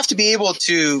because you have to be able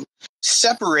to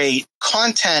separate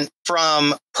content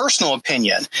from personal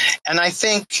opinion. And I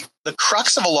think the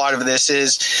crux of a lot of this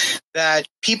is that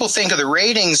people think of the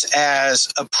ratings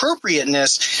as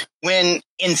appropriateness, when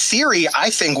in theory,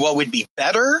 I think what would be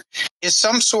better is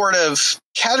some sort of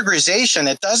categorization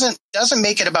that doesn't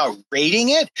make it about rating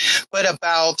it, but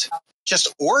about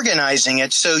just organizing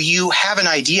it so you have an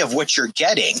idea of what you're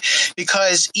getting.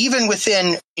 Because even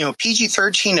within,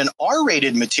 PG-13 and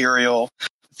R-rated material,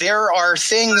 there are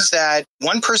things that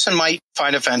one person might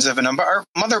find offensive and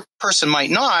another person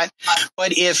might not.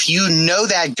 But if you know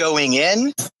that going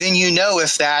in, then you know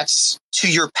if that's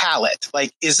to your palate.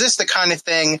 Like, is this the kind of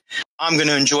thing I'm going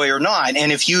to enjoy or not?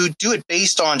 And if you do it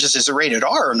based on just as a rated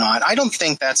R or not, I don't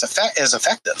think that's as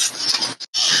effective.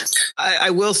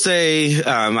 I will say,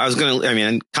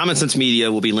 Common Sense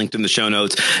Media will be linked in the show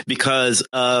notes because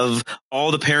of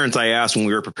all the parents I asked when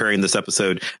we were preparing this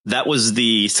episode. That was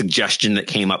the suggestion that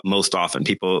came up most often.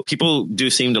 People do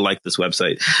seem to like this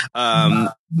website,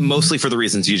 mostly for the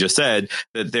reasons you just said,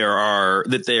 that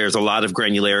there's a lot of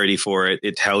granularity for it.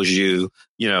 It tells you,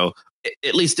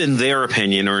 at least in their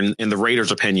opinion or in the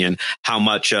rater's opinion, how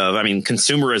much of,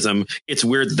 consumerism, it's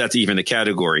weird that that's even a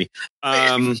category.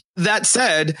 That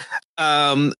said,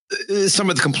 some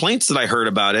of the complaints that I heard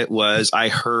about it was I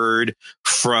heard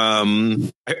from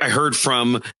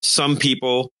some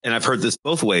people, and I've heard this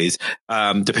both ways,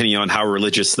 depending on how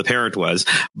religious the parent was.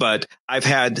 But I've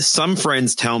had some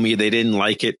friends tell me they didn't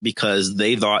like it because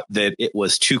they thought that it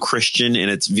was too Christian in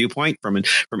its viewpoint from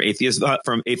atheist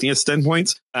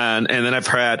standpoints. And then I've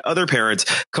had other parents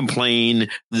complain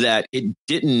that it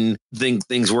didn't think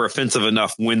things were offensive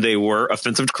enough when they were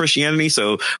offensive to Christianity.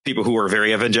 So people who were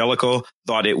very evangelical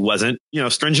thought it wasn't,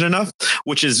 stringent enough,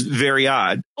 which is very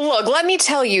odd. Look, let me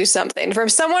tell you something from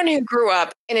someone who grew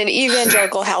up in an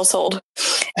evangelical household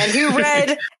and who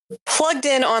read Plugged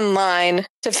In online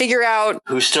to figure out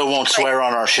who still won't swear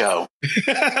on our show.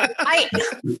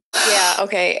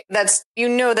 Okay, that's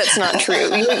not true.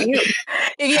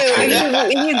 If you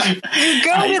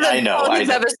go to the Plugged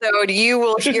episode, you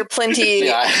will hear plenty.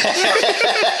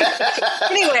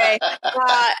 Anyway,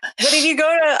 but if you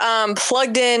go to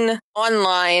Plugged In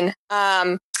online,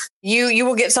 you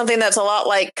will get something that's a lot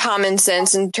like Common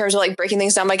Sense in terms of like breaking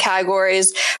things down by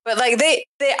categories. But like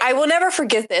I will never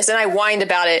forget this, and I whined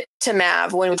about it to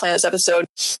Mav when we planned this episode.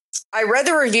 I read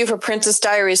the review for Princess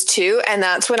Diaries 2, and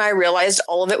that's when I realized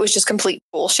all of it was just complete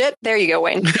bullshit. There you go,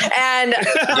 Wayne. And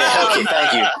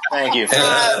thank you.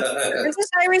 Princess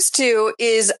Diaries 2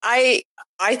 is, I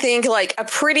think, like a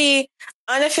pretty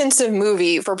unoffensive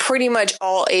movie for pretty much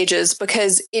all ages,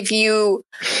 because if you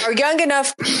are young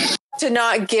enough to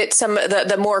not get some of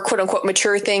the more quote unquote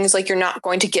mature things, like you're not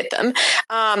going to get them.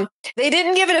 They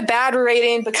didn't give it a bad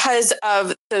rating because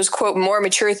of those quote more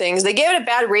mature things. They gave it a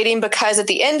bad rating because at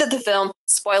the end of the film,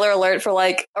 spoiler alert for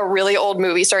like a really old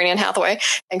movie starring Anne Hathaway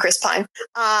and Chris Pine,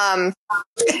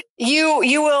 you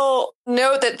will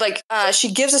note that like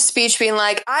she gives a speech being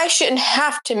like, I shouldn't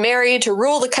have to marry to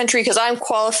rule the country because I'm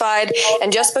qualified,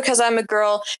 and just because I'm a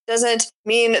girl doesn't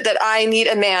mean that I need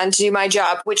a man to do my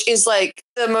job, which is like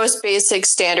the most basic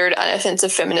standard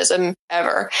unoffensive feminism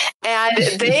ever. And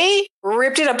they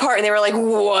ripped it apart and they were like,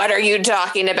 what are you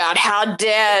talking about? How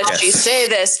dare she say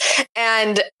this?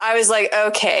 And I was like,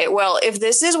 okay, well, if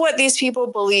this is what these people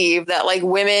believe, that like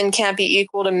women can't be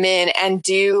equal to men and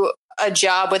do a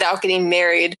job without getting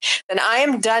married, then I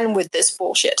am done with this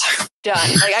bullshit. Done.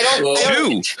 Like I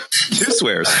don't. Two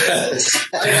swears. I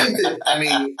think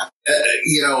that,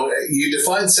 you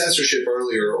defined censorship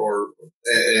earlier,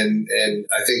 and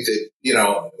I think that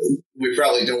we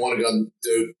probably don't want to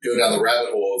go down the rabbit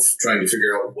hole of trying to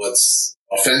figure out what's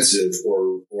offensive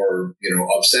or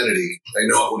obscenity. I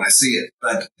know it when I see it,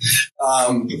 but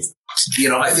I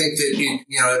think that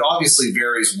it obviously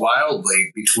varies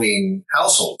wildly between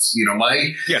households.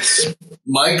 My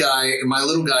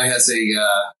little guy has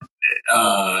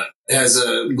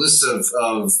a list of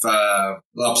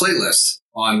playlists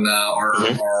on our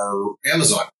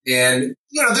Amazon, and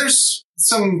there's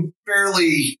some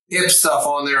fairly hip stuff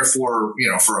on there for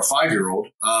a 5-year-old.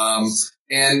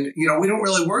 And, we don't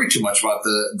really worry too much about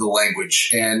the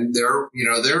language. And there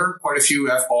are quite a few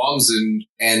F-bombs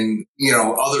and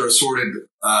other assorted,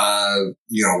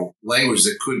 language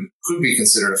that could be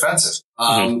considered offensive.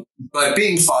 But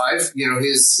being 5,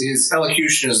 his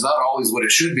elocution is not always what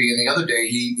it should be. And the other day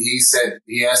he said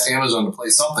he asked Amazon to play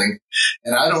something,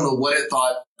 and I don't know what it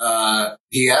thought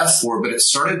he asked for, but it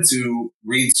started to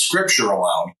read scripture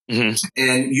aloud.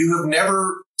 And you have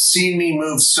never seen me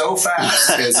move so fast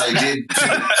as I did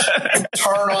to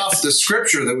turn off the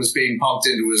scripture that was being pumped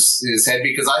into his head,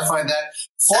 because I find that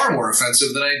far more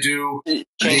offensive than I do.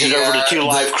 Change it over to 2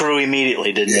 Live Crew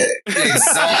immediately, didn't it?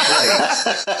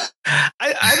 Exactly.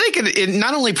 I think it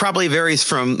not only probably varies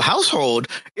from household,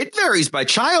 it varies by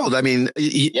child. I mean,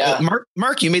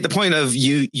 Mark, you made the point of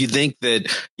you think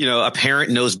that, a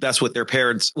parent knows best what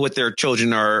their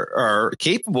children are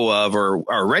capable of or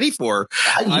are ready for.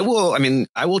 I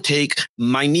will take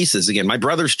my nieces, again, my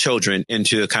brother's children,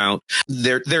 into account.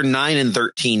 They're 9 and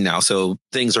 13 now, so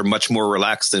things are much more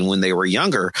relaxed than when they were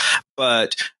younger.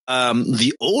 But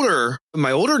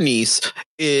my older niece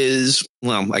is,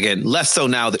 well, again, less so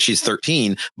now that she's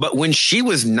 13. But when she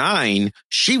was 9,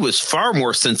 she was far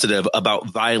more sensitive about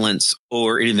violence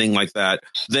or anything like that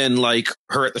than like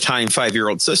her at the time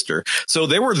 5-year-old sister. So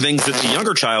there were things that the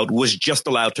younger child was just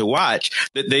allowed to watch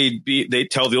that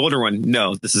they'd tell the older one,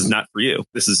 no, this is not for you.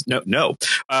 This is no.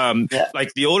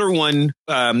 Like the older one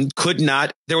could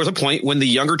not. There was a point when the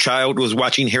younger child was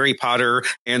watching Harry Potter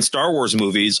and Star Wars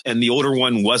movies, and the older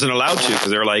one wasn't allowed to, because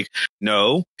they're like,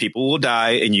 no, people will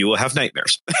die and you will have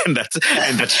nightmares. and that's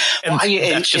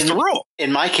just the rule.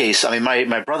 In my case, I mean,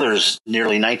 my brother's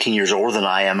nearly 19 years older than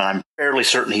I am, and I'm fairly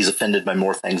certain he's offended by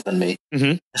more things than me.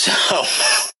 So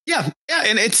yeah,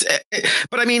 and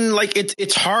but I mean, like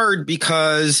it's hard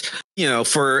because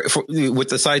for with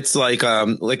the sites like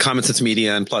Common Sense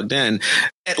Media and Plugged In,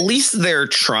 at least they're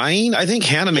trying. I think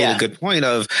Hannah made a good point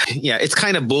of it's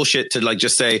kind of bullshit to like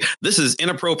just say this is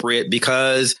inappropriate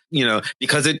because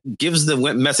it gives the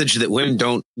message that women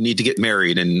don't need to get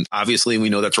married, and obviously we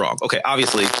know that's wrong. Okay,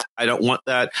 obviously I don't want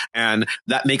that, and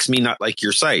that makes me not like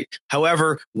your site.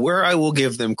 However, where I will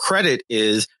give them credit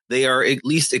is they are at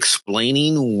least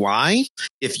explaining why.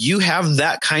 If you have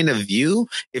that kind of view,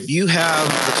 if you have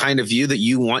the kind of view that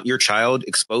you want your child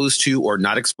exposed to or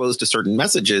not exposed to certain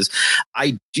messages,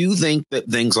 I do think that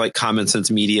things like Common Sense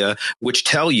Media, which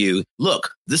tell you,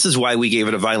 look, this is why we gave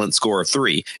it a violent score of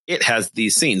 3. It has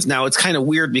these scenes. Now, it's kind of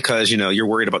weird because, you're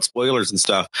worried about spoilers and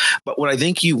stuff. But what I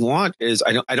think you want is,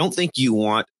 I don't think you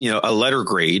want, a letter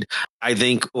grade, I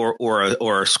think,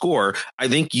 or a score. I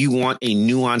think you want a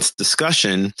nuanced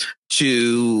discussion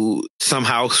to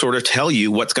somehow sort of tell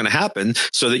you what's going to happen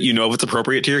so that you know if it's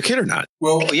appropriate to your kid or not.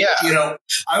 Well,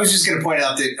 I was just going to point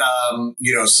out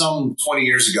that, some 20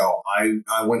 years ago,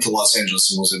 I went to Los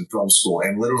Angeles and was in film school,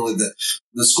 and literally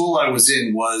the school I was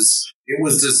in was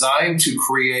designed to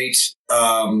create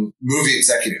movie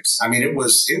executives. I mean, it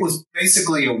was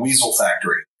basically a weasel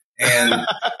factory. And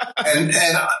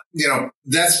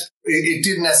it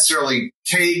didn't necessarily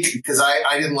take, because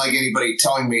I didn't like anybody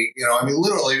telling me,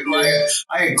 literally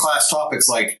I had class topics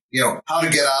like, how to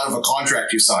get out of a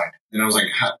contract you signed. And I was like,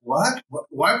 what?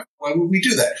 Why would we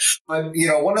do that? But,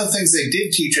 one of the things they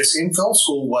did teach us in film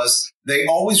school was they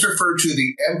always referred to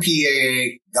the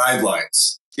MPAA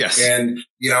guidelines. Yes. And,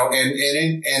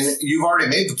 and you've already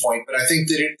made the point, but I think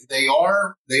that they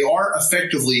are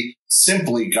effectively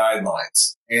simply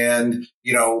guidelines. And,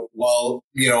 while,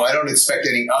 I don't expect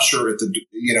any usher at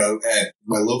at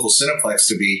my local Cineplex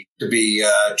to be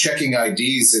checking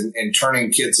IDs and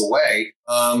turning kids away,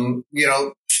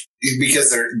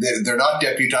 because they're not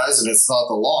deputized and it's not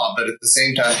the law, but at the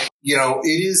same time,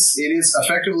 it is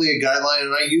effectively a guideline,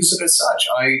 and I use it as such.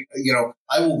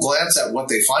 I will glance at what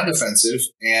they find offensive,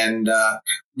 and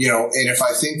and if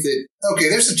I think that, okay,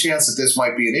 there's a chance that this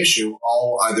might be an issue,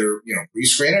 I'll either,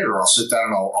 rescreen it, or I'll sit down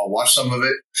and I'll watch some of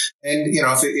it. And,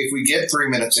 if we get 3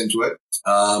 minutes into it,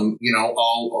 I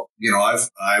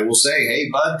will say, hey,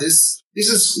 bud, this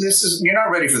is, you're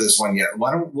not ready for this one yet.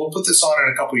 We'll put this on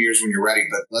in a couple of years when you're ready,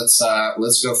 but let's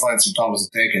go find some Thomas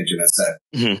the Tank Engine instead.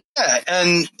 Mm-hmm. Yeah.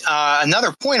 And,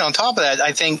 another point on top of that,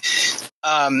 I think,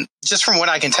 just from what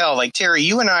I can tell, like Terry,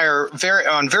 you and I are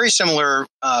on very similar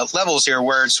levels here,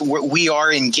 where we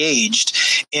are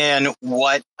engaged in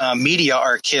what media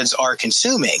our kids are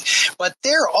consuming. But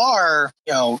there are,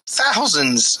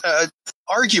 thousands,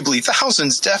 arguably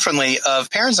thousands, definitely, of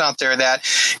parents out there that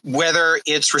whether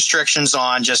it's restrictions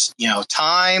on just,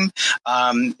 time,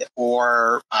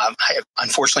 or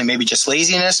unfortunately, maybe just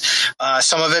laziness,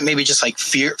 some of it maybe just like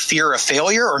fear of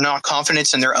failure or not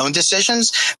confidence in their own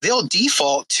decisions, they'll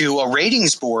default to a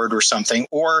ratings board or something,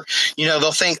 or,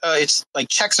 they'll think it's like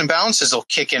checks and balances will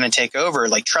kick in and take over,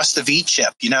 like trust the V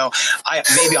chip,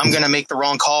 maybe I'm going to make the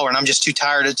wrong call and I'm just too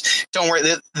tired. Don't worry,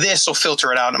 this will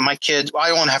filter it out. And my kids,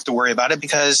 I won't have to worry about it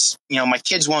because, my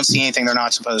kids won't see anything they're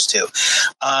not supposed to.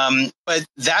 But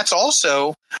that's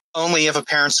also only if a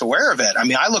parent's aware of it. I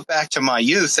mean, I look back to my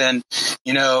youth and,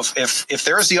 if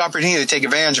there was the opportunity to take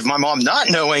advantage of my mom not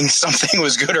knowing something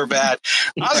was good or bad,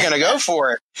 I was going to go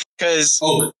for it. Because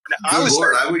I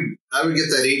would get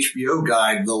that HBO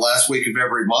guide the last week of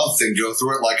every month and go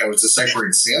through it like I was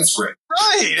deciphering Sanskrit.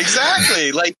 Right,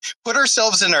 exactly. Like put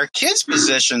ourselves in our kids'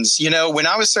 positions. When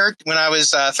I was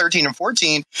 13 and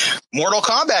 14, Mortal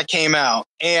Kombat came out,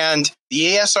 and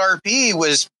the ASRP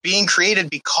was being created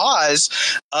because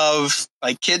of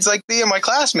like kids like me and my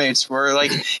classmates were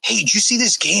like, "Hey, did you see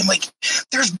this game? Like,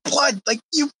 there's blood. Like,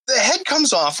 the head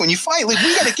comes off when you fight. Like,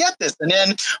 we got to get this." And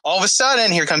then all of a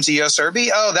sudden, here comes the ASRP.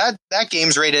 Oh, that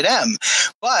game's rated M.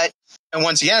 And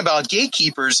once again, about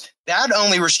gatekeepers, that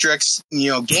only restricts,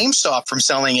 GameStop from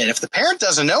selling it. If the parent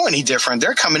doesn't know any different,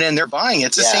 they're coming in, they're buying it.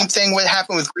 It's the same thing what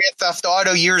happened with Grand Theft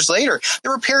Auto years later.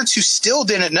 There were parents who still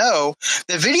didn't know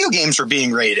that video games were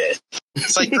being rated.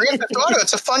 It's like Grand Theft Auto,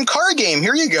 it's a fun car game.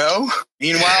 Here you go.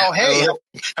 Meanwhile, hey,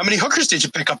 how many hookers did you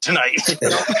pick up tonight?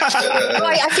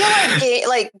 I feel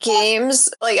like games,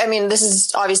 this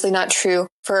is obviously not true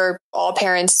for all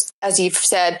parents, as you've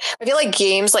said. I feel like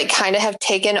games kind of have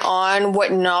taken on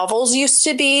what novels used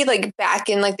to be, like back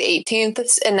in the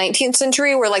 18th and 19th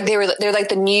century, where they're like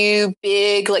the new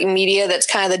big media that's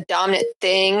kind of the dominant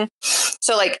thing.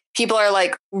 So people are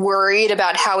worried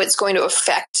about how it's going to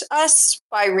affect us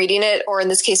by reading it, or in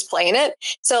this case, playing it.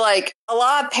 So a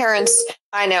lot of parents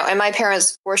I know, and my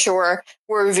parents for sure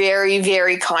were very,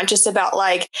 very conscious about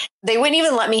they wouldn't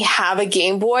even let me have a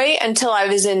Game Boy until I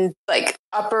was in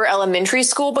upper elementary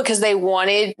school because they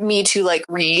wanted me to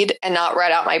read and not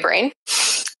write out my brain.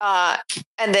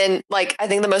 And then I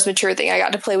think the most mature thing I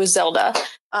got to play was Zelda.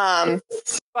 And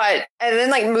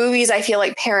then movies, I feel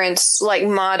like parents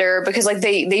monitor because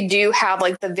they do have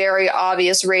the very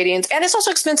obvious ratings, and it's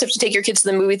also expensive to take your kids to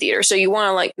the movie theater. So you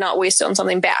want to not waste it on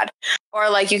something bad, or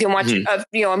you can watch a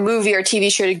movie or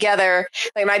TV show together.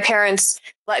 My parents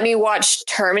let me watch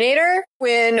Terminator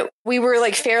when we were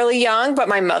fairly young, but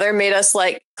my mother made us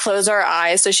close our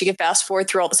eyes so she could fast forward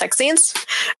through all the sex scenes.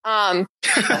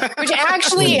 Which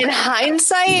actually in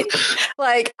hindsight,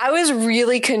 I was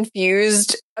really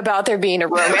confused about there being a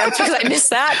romance because I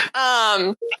missed that.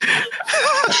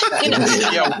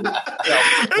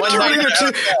 Terminator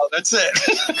 2, that's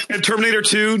it. And Terminator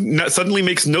 2 suddenly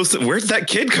makes no sense. Where'd that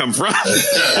kid come from?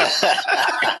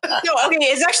 No, okay,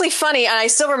 it's actually funny, and I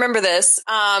still remember this.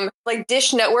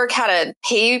 Dish Network had a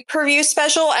pay-per-view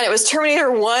special, and it was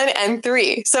Terminator 1 and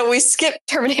 3. So we skipped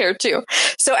Terminator 2.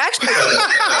 So actually,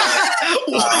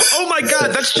 oh my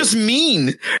God, that's just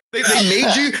mean.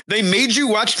 They made you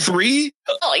watch 3.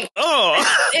 Anyway,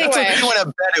 you went to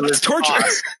bed. It was torture.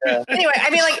 Anyway,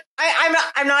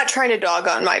 I'm not trying to dog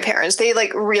on my parents. They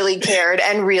really cared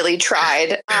and really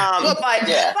tried.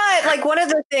 But one of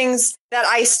the things that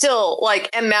I still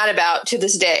am mad about to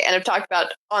this day, and I've talked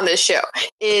about on this show,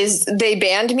 is they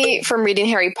banned me from reading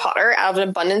Harry Potter out of an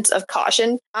abundance of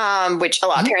caution, which a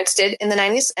lot of parents did in the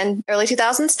 90s and early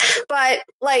 2000s. But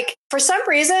for some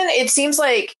reason, it seems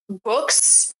like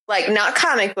books, not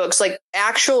comic books,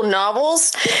 actual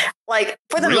novels,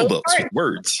 for the real most books, part,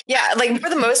 words. Yeah, for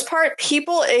the most part,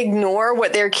 people ignore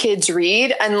what their kids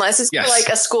read unless it's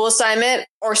for a school assignment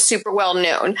or super well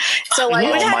known. So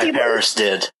my parents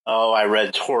did. Oh, I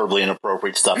read horribly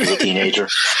inappropriate stuff as a teenager.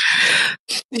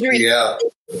 Yeah.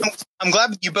 I'm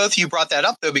glad you brought that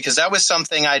up, though, because that was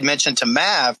something I'd mentioned to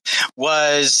Mav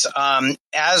was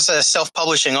as a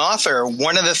self-publishing author,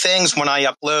 one of the things when I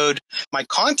upload my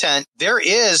content, there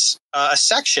is a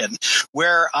section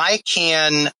where I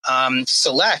can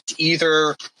select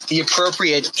either the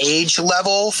appropriate age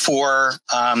level for,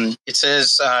 it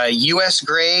says U.S.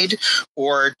 grade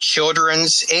or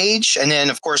children's age. And then,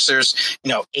 of course, there's,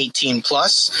 18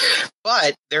 plus.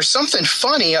 But there's something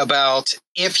funny about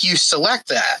if you select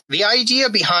that, the idea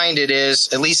behind it is,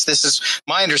 at least this is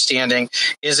my understanding,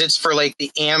 is it's for like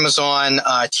the Amazon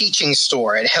teaching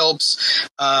store. It helps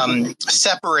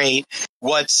separate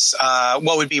what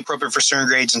would be appropriate for certain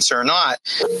grades and certain not.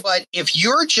 But if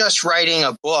you're just writing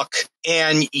a book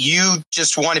and you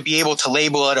just want to be able to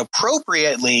label it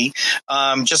appropriately,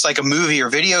 just like a movie or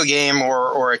video game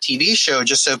or a TV show,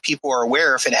 just so people are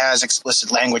aware if it has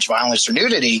explicit language, violence, or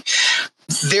nudity,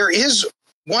 there is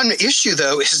one issue,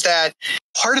 though, is that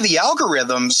part of the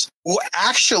algorithms will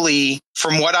actually,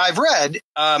 from what I've read,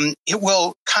 it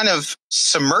will kind of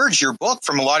submerge your book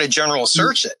from a lot of general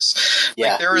searches.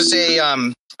 Yeah. Like there is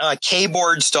a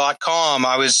kboards.com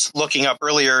I was looking up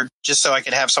earlier just so I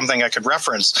could have something I could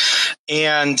reference.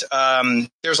 And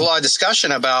there's a lot of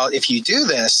discussion about if you do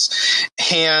this.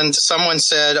 And someone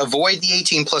said, avoid the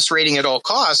 18 plus rating at all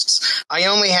costs. I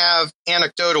only have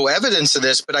anecdotal evidence of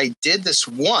this, but I did this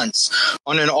once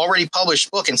on an already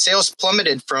published book, and sales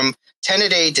plummeted from 10 a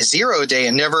day to 0 a day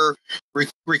and never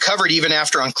recovered even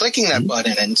after unclicking that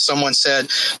button. And someone said,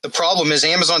 the problem is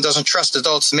Amazon doesn't trust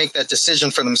adults to make that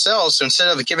decision for themselves. So instead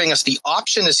of giving us the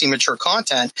option to see mature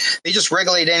content, they just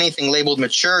regulate anything labeled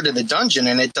mature to the dungeon,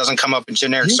 and it doesn't come up in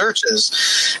generic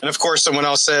searches. And of course, someone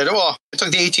else said, oh, I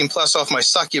took the 18 plus off my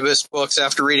succubus books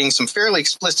after reading some fairly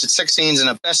explicit sex scenes in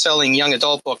a best-selling young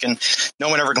adult book, and no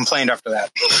one ever complained after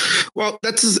that. Well,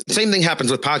 that's the same thing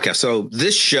happens with podcasts. So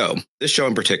this show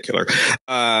in particular,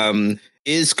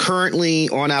 is currently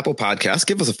on Apple Podcasts.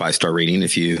 Give us a 5-star rating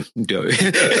if you do.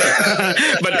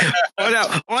 But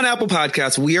on Apple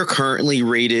Podcasts, we are currently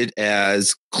rated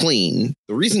as clean.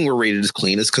 The reason we're rated as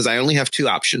clean is because I only have 2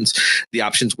 options. The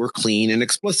options were clean and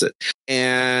explicit.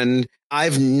 And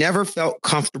I've never felt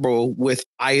comfortable with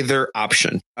either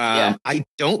option. I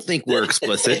don't think we're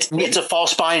explicit. It's a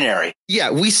false binary. Yeah,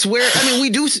 we swear. I mean,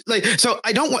 we do like. So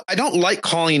I don't like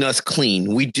calling us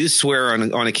clean. We do swear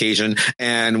on occasion.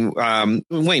 And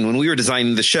Wayne, when we were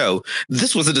designing the show,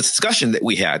 this was a discussion that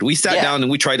we had. We sat down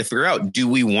and we tried to figure out, do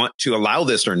we want to allow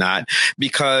this or not?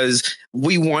 Because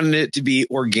we wanted it to be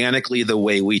organically the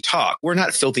way we talk. We're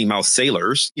not filthy mouth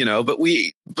sailors, but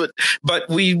we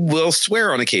will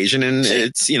swear on occasion, and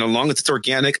it's, long as it's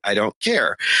organic, I don't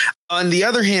care. On the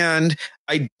other hand,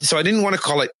 I didn't want to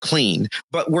call it clean,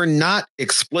 but we're not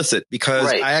explicit because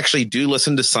I actually do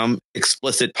listen to some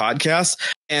explicit podcasts,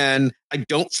 and I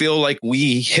don't feel like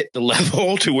we hit the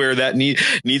level to where that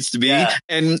needs to be. Yeah.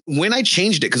 And when I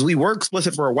changed it, because we were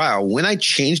explicit for a while, when I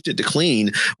changed it to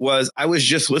clean I was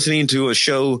just listening to a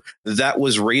show that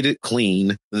was rated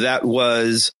clean, that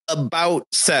was about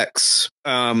sex.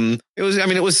 It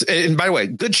was, and by the way,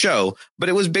 good show, but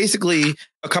it was basically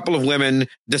a couple of women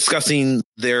discussing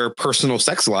their personal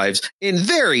sex lives in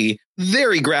very,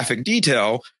 very graphic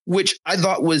detail, which I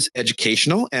thought was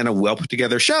educational and a well put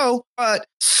together show, but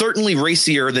certainly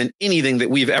racier than anything that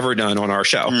we've ever done on our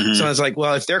show. Mm-hmm. So I was like,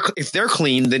 well, if they're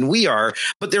clean, then we are,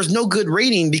 but there's no good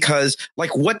rating because,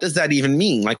 like, what does that even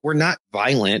mean? Like, we're not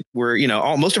violent. We're,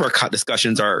 most of our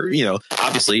discussions are,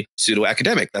 obviously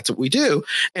pseudo-academic. That's what we do.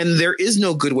 And there is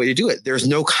no good way to do it. There's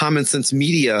no common sense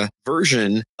media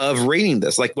version of rating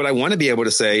this. Like, what I want to be able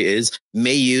to say is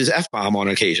may use F-bomb on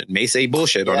occasion, may say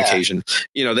bullshit on occasion.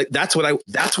 That's what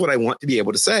I want to be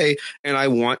able to say. And I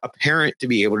want a parent to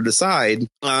be able to decide.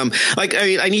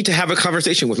 I need to have a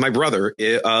conversation with my brother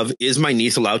of, is my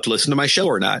niece allowed to listen to my show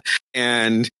or not?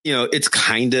 And, it's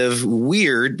kind of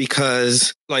weird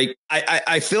because, like,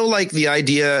 I feel like the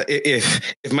idea,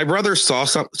 if my brother saw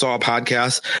a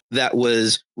podcast that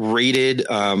was rated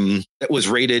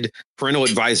parental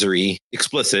advisory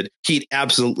explicit, he'd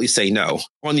absolutely say no.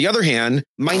 On the other hand,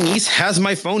 my niece has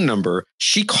my phone number.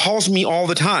 She calls me all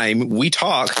the time. We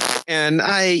talk, and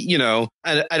I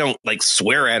don't like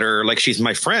swear at her like she's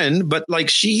my friend, but like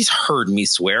she's heard me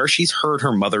swear. She's heard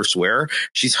her mother swear.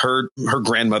 She's heard her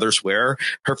grandmother swear.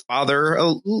 Her father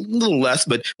a little less,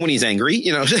 but when he's angry,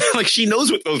 like she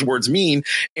knows what those words mean,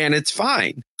 and it's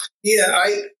fine. Yeah,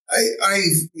 I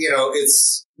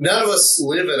it's none of us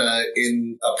live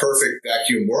in a perfect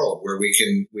vacuum world where we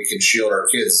can shield our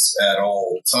kids at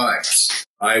all times.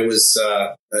 I was,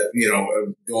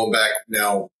 going back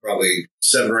now probably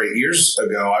 7 or 8 years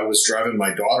ago, I was driving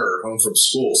my daughter home from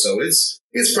school. So it's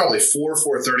probably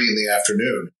 4:30 in the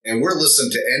afternoon, and we're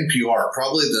listening to NPR,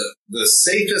 probably the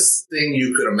safest thing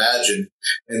you could imagine.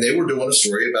 And they were doing a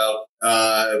story about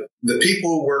the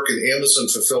people who work in Amazon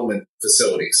fulfillment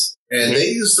facilities. And they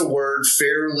used the word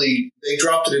they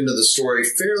dropped it into the story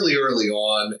fairly early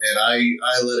on, and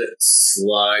I let it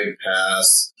slide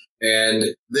past.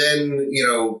 And then,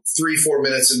 3-4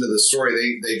 minutes into the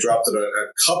story, they dropped it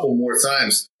a couple more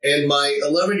times. And my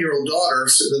 11-year-old daughter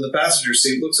sitting in the passenger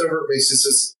seat looks over at me and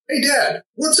says, "Hey, Dad,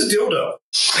 what's a dildo?"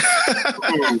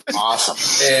 Awesome.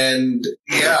 And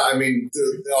yeah, I mean,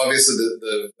 obviously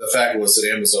the fact was that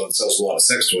Amazon sells a lot of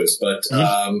sex toys, but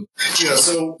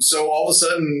so all of a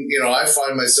sudden, I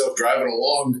find myself driving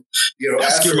along.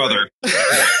 Ask your mother.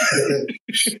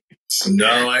 No,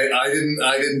 I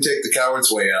didn't take the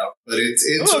coward's way out, but it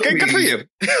took me, good for you.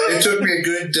 It took me a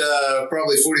good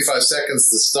probably 45 seconds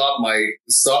to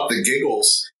stop the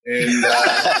giggles and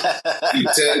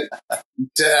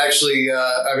to actually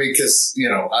because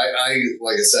I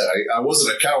like I said I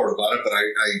wasn't a coward about it, but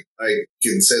I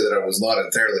can say that I was not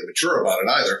entirely mature about it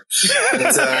either.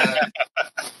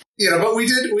 But we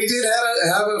did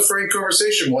have a frank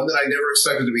conversation, one that I never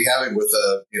expected to be having with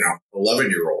a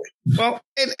 11-year-old. Well,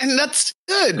 and that's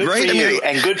good, right? For you.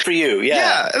 And good for you.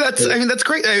 Yeah. That's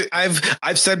great.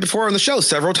 I've said before on the show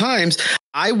several times,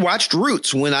 I watched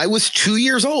Roots when I was 2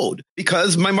 years old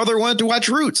because my mother wanted to watch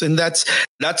Roots, and that's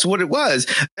what it was.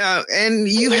 And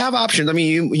you have options. I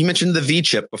mean, you mentioned the V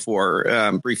chip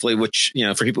before briefly, which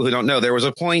for people who don't know, there was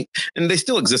a point, and they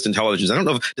still exist in televisions. I don't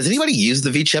know. Does anybody use the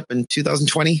V chip in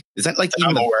 2020? Is that like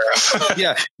even? I'm aware of.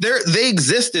 Yeah, they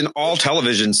exist in all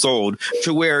television sold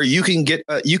to where you can get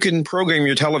you can program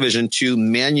your television to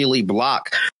manually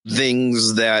block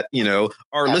things that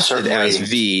are listed as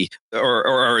V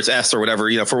or it's S or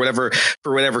whatever, for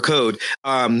whatever code.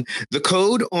 The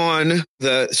code on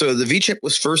the V chip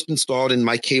was first installed in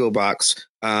my cable box.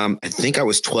 I think I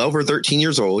was 12 or 13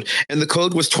 years old, and the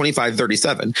code was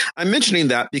 2537. I'm mentioning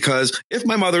that because if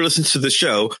my mother listens to the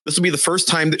show, this will be the first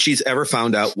time that she's ever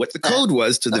found out what the code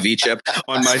was to the V chip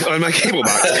on my cable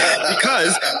box.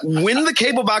 Because when the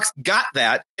cable box got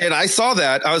that, and I saw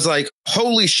that, I was like,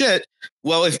 holy shit.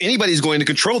 Well, if anybody's going to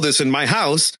control this in my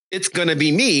house, it's going to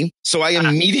be me. So I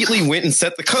immediately went and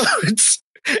set the codes.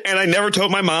 And I never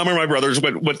told my mom or my brothers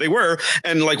what they were.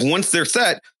 And like once they're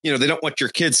set, they don't want your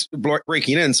kids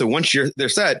breaking in. So once they're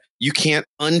set, you can't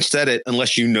unset it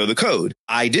unless you know the code.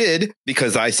 I did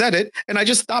because I said it, and I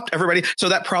just stopped everybody. So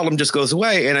that problem just goes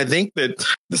away. And I think that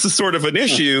this is sort of an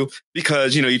issue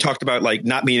because, you talked about like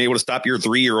not being able to stop your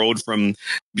 3-year-old from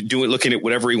looking at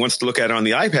whatever he wants to look at on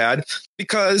the iPad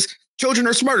because children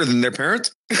are smarter than their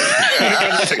parents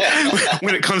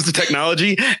when it comes to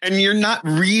technology. And you're not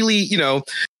really,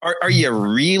 are you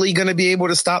really going to be able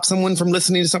to stop someone from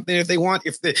listening to something if they want?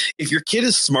 If your kid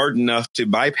is smart enough to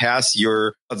bypass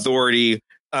your authority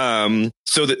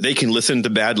so that they can listen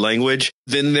to bad language,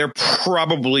 then they're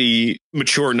probably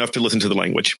mature enough to listen to the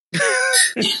language.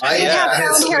 I have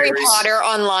found Harry Potter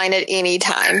online at any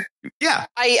time. Yeah.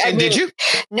 Did you?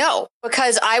 No,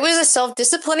 because I was a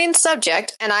self-disciplining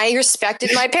subject and I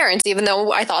respected my parents, even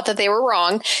though I thought that they were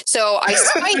wrong. So I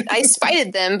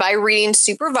spited them by reading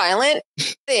super violent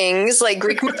things like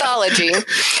Greek mythology.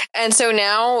 And so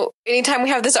now anytime we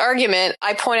have this argument,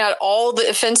 I point out all the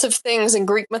offensive things in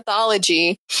Greek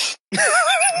mythology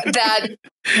that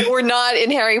were not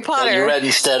in Harry Potter. You read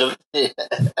instead of.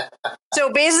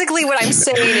 So basically what I'm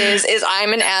saying is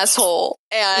I'm an asshole.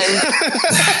 And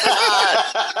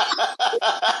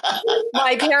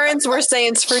my parents were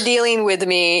saints for dealing with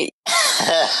me.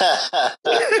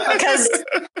 Because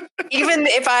even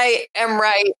if I am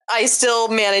right, I still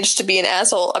managed to be an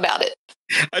asshole about it.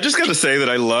 I just got to say that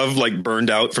I love like Burned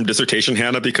Out from Dissertation,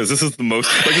 Hannah, because this is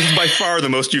this is by far the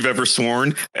most you've ever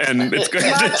sworn. And it's good.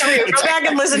 Not true. Go back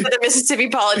and listen to the Mississippi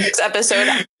politics episode.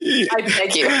 I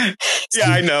beg you. Yeah,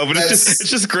 I know, but it's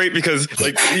just great because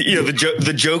like,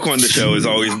 the joke on the show has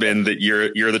always been that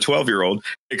you're the 12-year-old,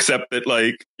 except that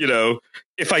like,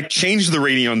 if I change the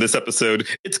rating on this episode,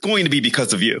 it's going to be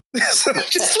because of you. So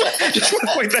just want to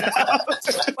point that out.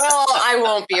 Well, I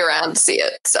won't be around to see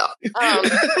it. So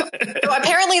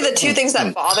apparently the two things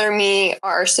that bother me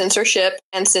are censorship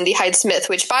and Cindy Hyde-Smith,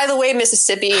 which, by the way,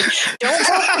 Mississippi, don't vote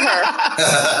for her.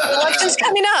 The election's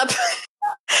coming up.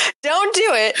 Don't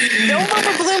do it. Don't vote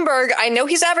for Bloomberg. I know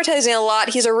he's advertising a lot.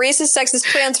 He's a racist, sexist,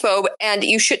 transphobe, and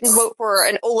you shouldn't vote for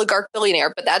an oligarch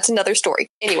billionaire, but that's another story.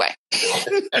 Anyway.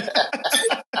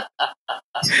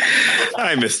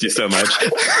 I missed you so much.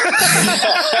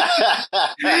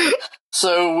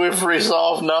 So we've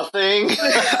resolved nothing?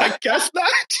 I guess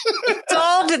not.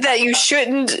 Resolved that you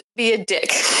shouldn't be a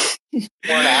dick.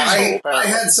 I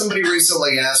had somebody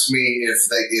recently ask me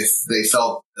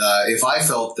if I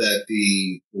felt that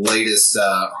the latest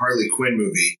Harley Quinn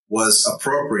movie was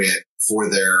appropriate for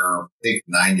their, I think,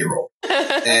 9-year-old.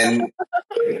 And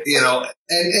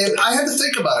and I had to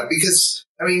think about it because,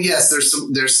 I mean, yes,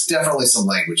 there's definitely some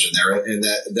language in there, and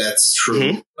that's true.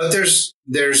 Mm-hmm. But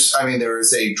there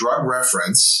is a drug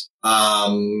reference. I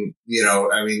mean,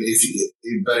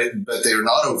 but they're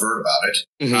not overt about it.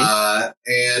 Mm-hmm.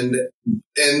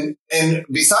 And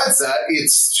besides that,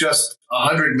 it's just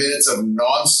 100 minutes of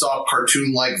nonstop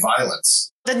cartoon-like violence.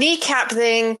 The kneecap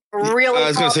thing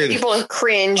really caused people to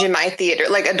cringe in my theater,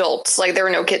 like adults. Like there were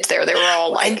no kids there; they were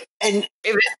all like. And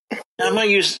I'm going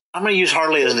to use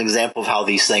Harley as an example of how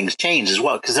these things change as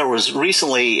well, because there was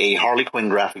recently a Harley Quinn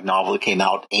graphic novel that came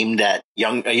out aimed at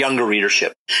a younger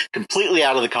readership, completely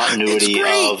out of the continuity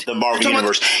of the Marvel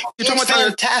universe. You're talking about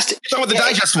fantastic. You're talking about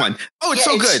the digest one. Oh, it's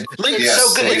so good.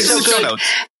 It's so good.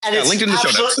 And it's linked in the show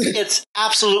notes. It's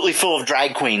absolutely full of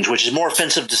drag queens, which is more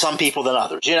offensive to some people than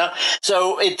others,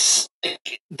 So it's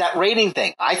that rating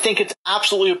thing. I think it's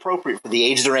absolutely appropriate for the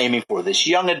age they're aiming for, this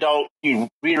young adult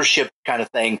readership kind of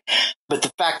thing. But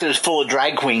the fact that it's full of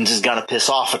drag queens is going to piss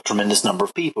off a tremendous number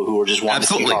of people who are just wanting to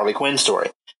see a Harley Quinn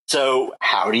story. So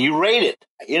how do you rate it?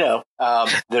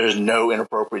 There's no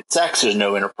inappropriate sex. There's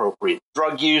no inappropriate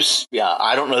drug use. Yeah,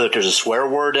 I don't know that there's a swear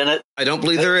word in it. I don't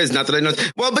believe there is. Not that I know.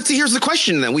 Well, but see, here's the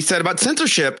question then. We said about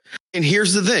censorship, and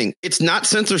here's the thing. It's not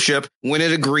censorship when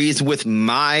it agrees with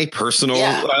my personal,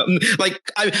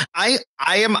 I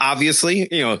am obviously,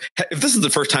 if this is the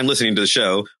first time listening to the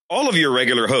show, all of your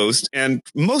regular hosts and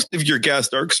most of your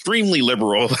guests are extremely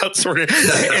liberal about sort of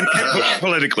and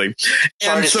politically.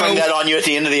 Sorry to spring that on you at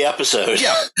the end of the episode.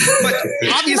 Yeah, but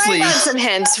obviously, you might have some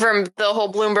hints from the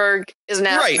whole Bloomberg is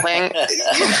now thing.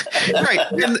 Right,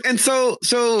 and so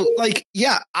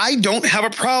I don't have a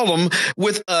problem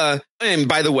with and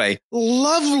by the way,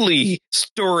 lovely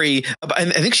story about, and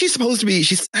I think she's supposed to be.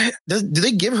 Do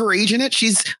they give her age in it?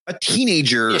 She's a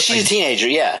teenager. Yeah, she's a teenager.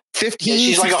 Yeah, 15. Yeah,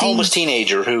 she's 16. like a homeless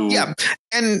teenager who. Yeah,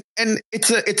 and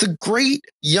it's a great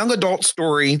young adult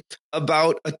story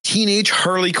about a teenage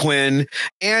Harley Quinn,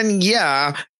 and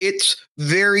it's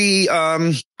very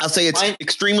I'll say it's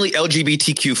extremely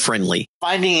LGBTQ friendly.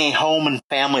 Finding a home and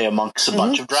family amongst a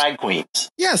bunch of drag queens.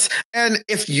 Yes, and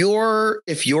if you're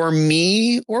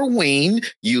me or Wayne,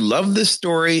 you love this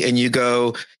story and you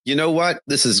go, you know what,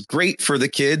 this is great for the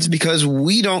kids because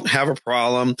we don't have a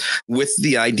problem with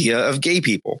the idea of gay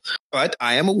people. But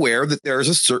I am aware that there's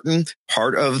a certain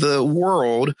part of the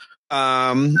world,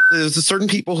 there's a certain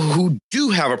people who do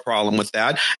have a problem with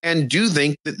that and do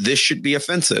think that this should be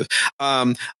offensive.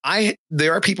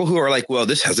 There are people who are like, well,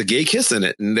 this has a gay kiss in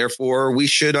it, and therefore we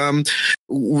should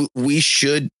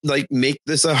like make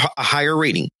this a higher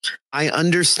rating. I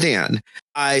understand.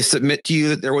 I submit to you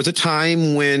that there was a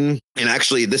time when, and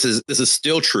actually this is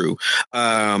still true.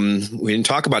 We didn't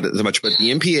talk about it as much, but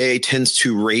the MPAA tends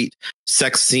to rate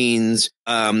sex scenes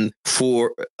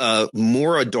for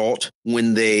more adult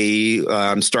when they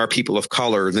star people of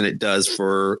color than it does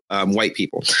for white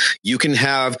people. You can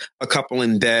have a couple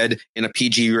in bed in a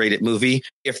PG rated movie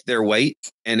if they're white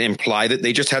and imply that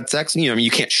they just had sex.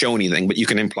 You can't show anything, but you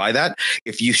can imply that.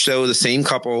 If you show the same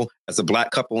couple as a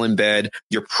black couple in bed,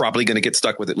 you're probably going to get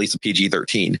stuck with at least a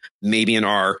PG-13, maybe an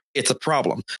R. It's a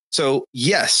problem. So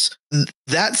yes,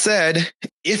 that said,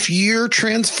 if you're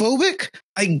transphobic,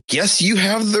 I guess you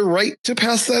have the right to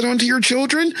pass that on to your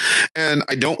children. And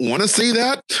I don't want to say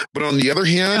that. But on the other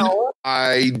hand,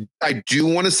 I do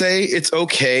want to say it's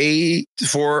okay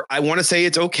for, I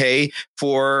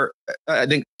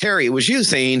think, Terry, it was you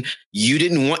saying you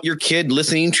didn't want your kid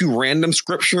listening to random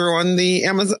scripture on the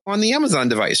Amazon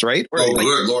device, right? Oh,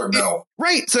 good Lord, no.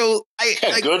 Right. So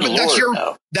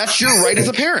that's your right as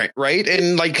a parent, right?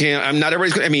 And I'm not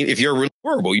everybody's. I mean, if you're really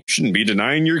horrible, you shouldn't be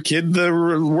denying your kid the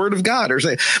word of God or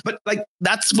say. But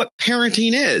that's what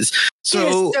parenting is. So it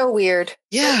is so weird.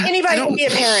 Yeah, anybody can be a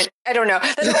parent. I don't know.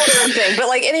 That's a whole thing. But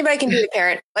anybody can be a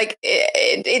parent.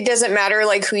 It doesn't matter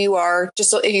who you are. Just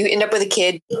so if you end up with a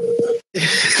kid.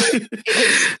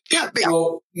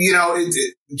 Well,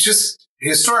 just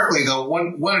historically, though,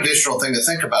 one additional thing to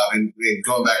think about, and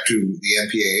going back to the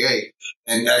MPAA,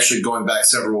 and actually going back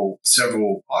several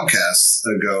podcasts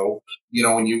ago,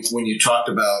 when you talked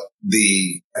about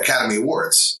the Academy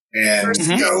Awards and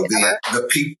the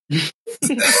people.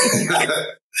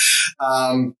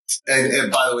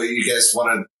 And by the way, you guys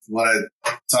want to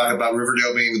talk about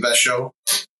Riverdale being the best show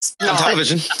on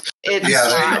television? We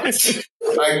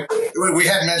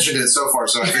hadn't mentioned it so far,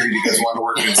 so I figured you guys wanted to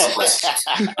work in some place.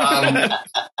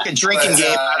 A drinking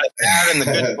game out in the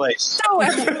good place. So we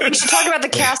should talk about the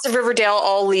cast of Riverdale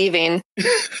all leaving.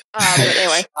 But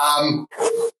anyway.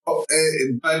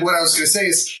 but what I was going to say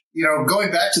is,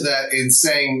 going back to that and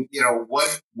saying,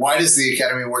 why does the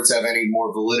Academy Awards have any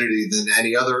more validity than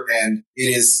any other? And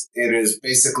it is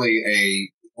basically a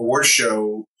award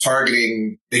show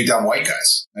targeting big dumb white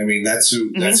guys. I mean, that's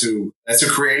who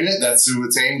created it. That's who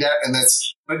it's aimed at. And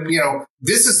but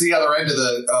this is the other end of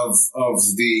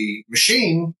the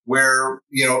machine where,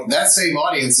 that same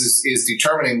audience is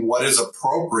determining what is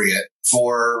appropriate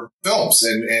for films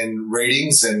and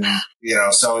ratings. And,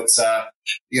 so it's, I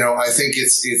think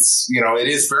it's, it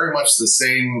is very much the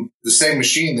same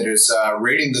machine that is,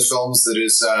 rating the films, that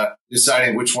is,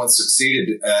 deciding which ones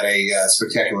succeeded at a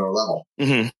spectacular level.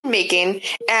 Mm-hmm. Making.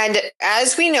 And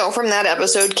as we know from that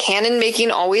episode, canon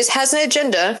making always has an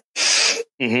agenda.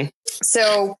 Mm-hmm.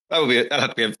 So that'd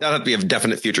have to be a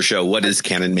definite future show. What is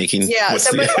canon making? Yeah.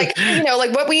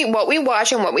 But what we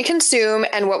watch and what we consume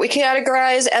and what we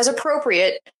categorize as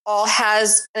appropriate all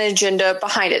has an agenda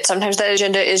behind it. Sometimes that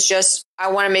agenda is just, I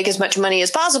want to make as much money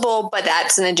as possible, but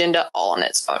that's an agenda all on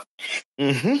its own.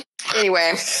 Mm-hmm.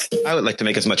 Anyway, I would like to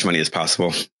make as much money as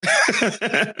possible.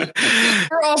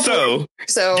 We're all so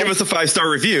give us a 5-star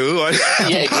review.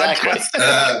 Yeah, exactly.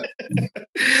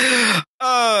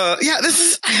 This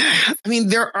is,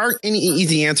 there aren't any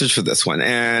easy answers for this one.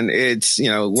 And it's,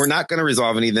 we're not going to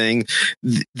resolve anything.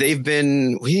 We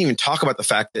didn't even talk about the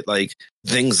fact that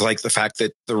things like the fact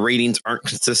that the ratings aren't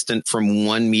consistent from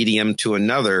one medium to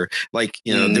another,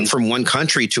 from one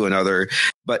country to another.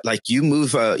 But you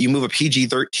move a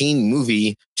PG-13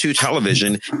 movie to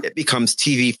television, it becomes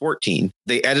TV-14.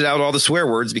 They edit out all the swear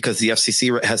words because the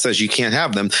FCC says you can't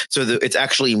have them. So it's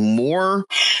actually more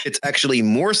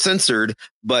censored,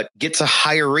 but gets a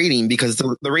higher rating because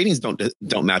the ratings don't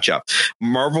match up.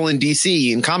 Marvel and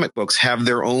DC in comic books have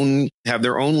their own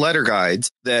letter guides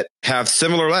that have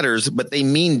similar letters, but they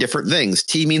mean different things.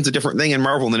 T means a different thing in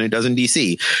Marvel than it does in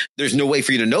DC. There's no way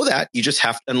for you to know that. You just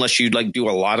have, unless you do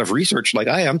a lot of research like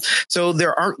I am. So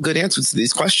there aren't good answers to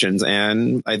these questions.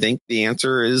 And I think the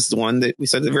answer is the one that we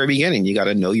said at the very beginning. You got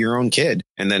to know your own kid,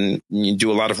 and then you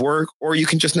do a lot of work, or you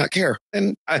can just not care.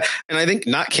 And I think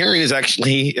not caring is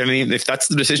actually, if that's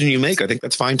the decision you make, I think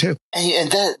that's fine too.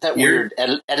 And that weird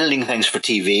editing things for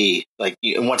TV,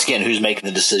 once again, who's making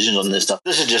the decisions on this stuff?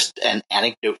 This is just an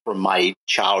anecdote from my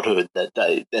childhood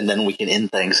and then we can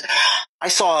end things. I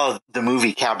saw the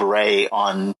movie Cabaret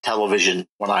on television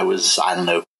when I was,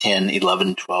 10,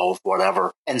 11, 12,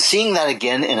 whatever. And seeing that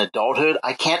again in adulthood,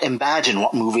 I can't imagine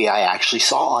what movie I actually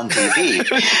saw on TV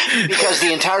because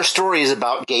the entire story is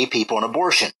about gay people and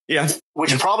abortion. Yeah.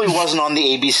 Which probably wasn't on the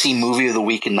ABC Movie of the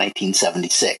Week in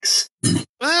 1976.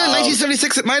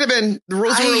 1976, it might have been. The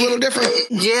rules were a little different.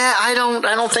 Yeah, I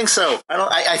don't think so.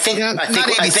 I think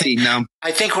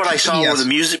what I saw were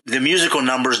the musical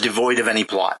numbers devoid of any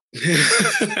plot.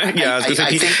 Yeah, I think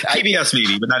PBS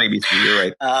maybe, but not ABC. You're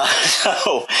right.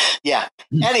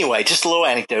 Anyway, just a little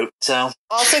anecdote. So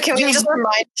also, can we just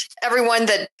remind everyone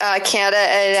that Canada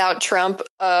edited out Trump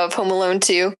of Home Alone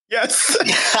 2? Yes.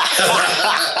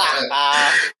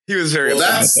 He was very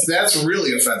upset. That's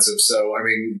really offensive. So,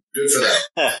 good for them.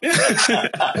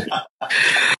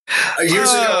 Years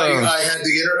ago, I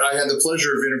had the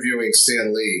pleasure of interviewing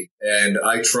Stan Lee, and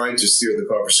I tried to steer the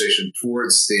conversation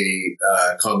towards the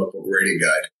comic book rating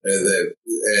guide,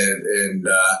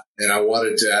 and I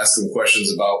wanted to ask him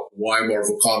questions about why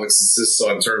Marvel Comics insists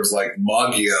on terms like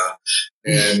magia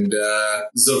and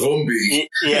Zavumbi.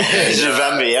 Yeah,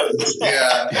 Zavumbi. Yep.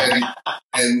 Yeah,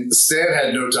 and Stan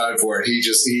had no time for it. He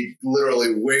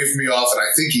literally waved me off, and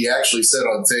I think he actually said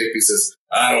on tape, he says,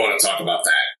 "I don't want to talk about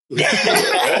that."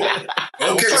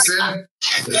 Okay, Stan.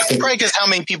 Probably because how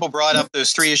many people brought up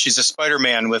those 3 issues of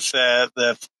Spider-Man with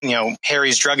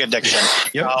Harry's drug addiction.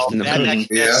 Yep.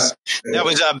 That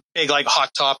was a big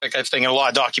hot topic, I think, in a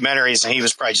lot of documentaries, and he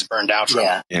was probably just burned out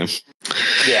from it.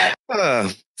 Yeah.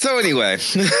 So anyway,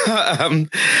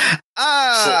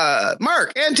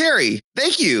 Mark and Terry,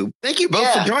 thank you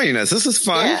both for joining us. This is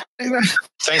fun. Yeah.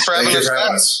 Thanks for having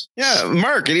us. Yeah,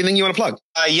 Mark, anything you want to plug?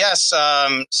 Yes,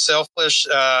 selfish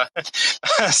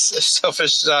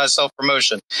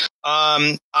self-promotion.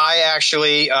 I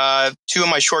actually, 2 of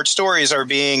my short stories are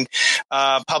being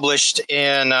published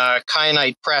in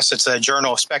Kyanite Press. It's a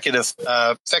journal of speculative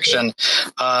fiction.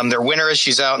 Their winter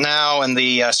issue's out now, and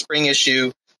the spring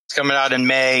issue is coming out in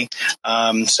May.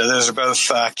 So those are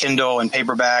both Kindle and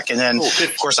paperback. And then,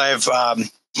 of course, I have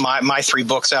my 3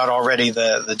 books out already.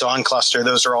 The Dawn Cluster,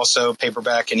 those are also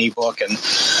paperback and ebook, and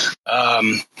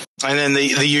then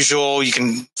the usual. You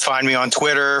can find me on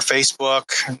Twitter,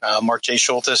 Facebook, Mark J.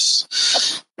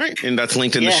 Schultes. Right, and that's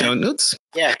linked in the show notes.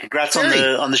 Yeah, congrats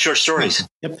on the short stories.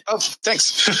 Yep. Oh,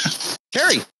 thanks.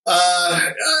 Terry.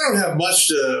 I don't have much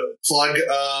to plug.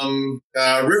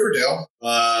 Riverdale.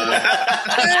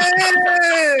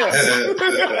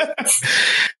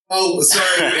 Oh,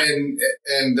 sorry,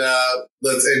 and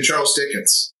Charles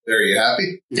Dickens. There, you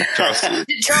happy?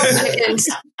 Charles Dickens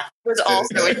was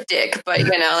also a dick, but that's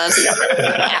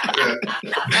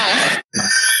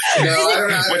No, I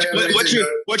don't know.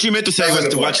 What you meant to say was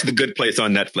to watch The Good Place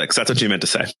on Netflix. That's what you meant to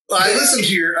say. Well, I listened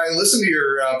to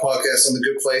your podcast on The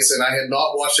Good Place, and I had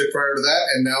not watched it prior to that,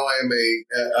 and now I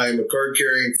am a card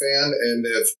carrying fan and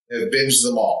have binged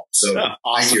them all. So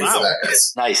awesome. Thank you for that,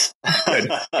 guys. Nice.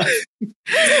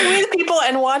 With people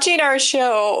and watching our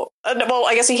show. Well,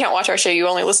 I guess you can't watch our show. You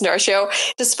only listen to our show,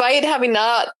 despite having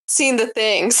not seen the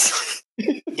things.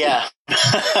 Yeah.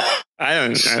 I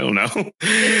don't know.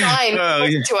 It's fine.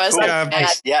 To us.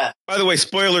 Yeah. By the way,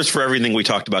 spoilers for everything we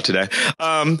talked about today.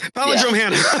 Palindrome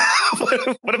Hannah,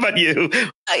 what about you?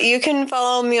 You can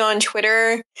follow me on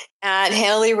Twitter at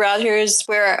Hannah Rogers,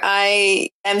 where I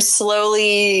am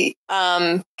slowly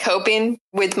coping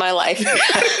with my life.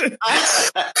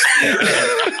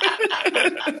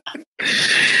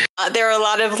 There are a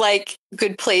lot of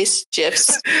Good Place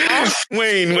gifs.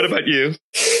 Wayne, what about you?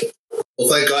 Well,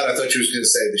 thank God. I thought you was going to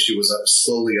say that she was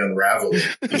slowly unraveling.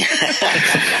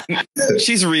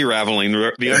 She's re-raveling.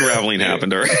 The unraveling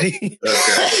happened already.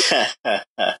 Okay.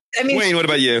 Wayne, what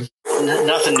about you?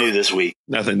 Nothing new this week.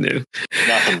 Nothing new.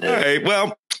 Nothing new. All right.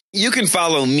 Well, you can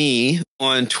follow me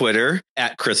on Twitter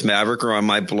at Chris Maverick, or on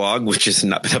my blog, which has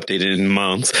not been updated in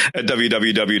months, at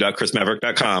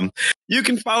www.chrismaverick.com. You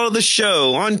can follow the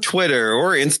show on Twitter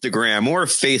or Instagram or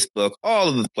Facebook, all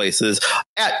of the places,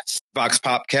 at Vox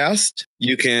Popcast.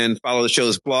 You can follow the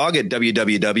show's blog at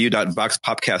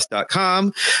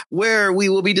www.voxpopcast.com, where we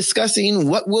will be discussing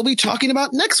what we'll be talking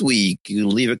about next week. You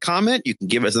can leave a comment. You can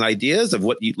give us ideas of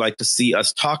what you'd like to see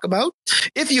us talk about.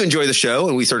 If you enjoy the show,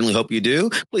 and we certainly hope you do,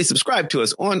 please subscribe to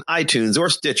us on iTunes or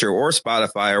Stitcher or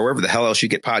Spotify or wherever the hell else you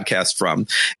get podcasts from.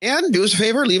 And do us a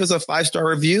favor, leave us a 5-star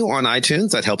review on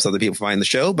iTunes. That helps other people find the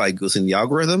show by goosing the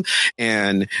algorithm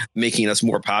and making us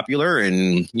more popular.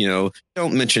 And,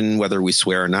 don't mention whether we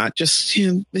swear or not. Just,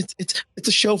 it's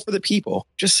a show for the people.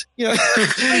 Just,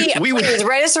 we would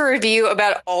write us a review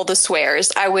about all the swears.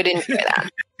 I would enjoy that.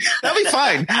 That'd be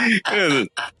fine.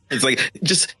 It's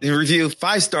just review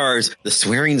 5 stars. The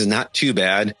swearing's not too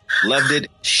bad. Loved it.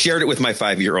 Shared it with my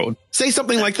 5-year-old. Say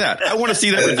something like that. I want to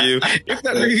see that review. If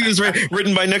that review is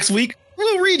written by next week,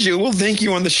 we'll read you. We'll thank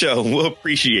you on the show. We'll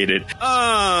appreciate it.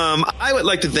 I would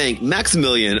like to thank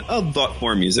Maximilian of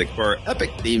Thoughtform Music for our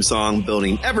epic theme song,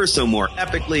 building ever so more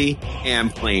epically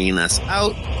and playing us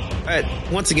out. I'd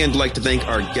once again like to thank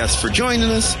our guests for joining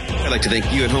us. I'd like to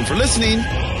thank you at home for listening,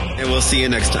 and we'll see you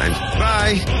next time.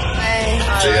 Bye.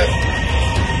 Bye. See ya.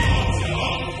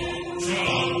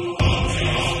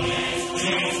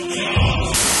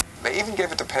 They even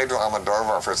gave it to Pedro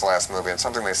Almodovar for his last movie, and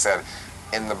something they said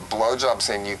in the blowjob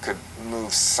scene, you could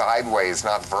move sideways,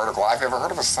 not vertical. I've never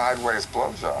heard of a sideways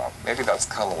blowjob. Maybe that's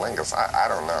cunnilingus. I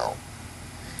don't know.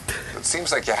 It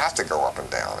seems like you have to go up and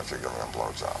down if you're giving a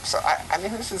blowjob. So,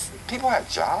 people have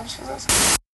jobs for this?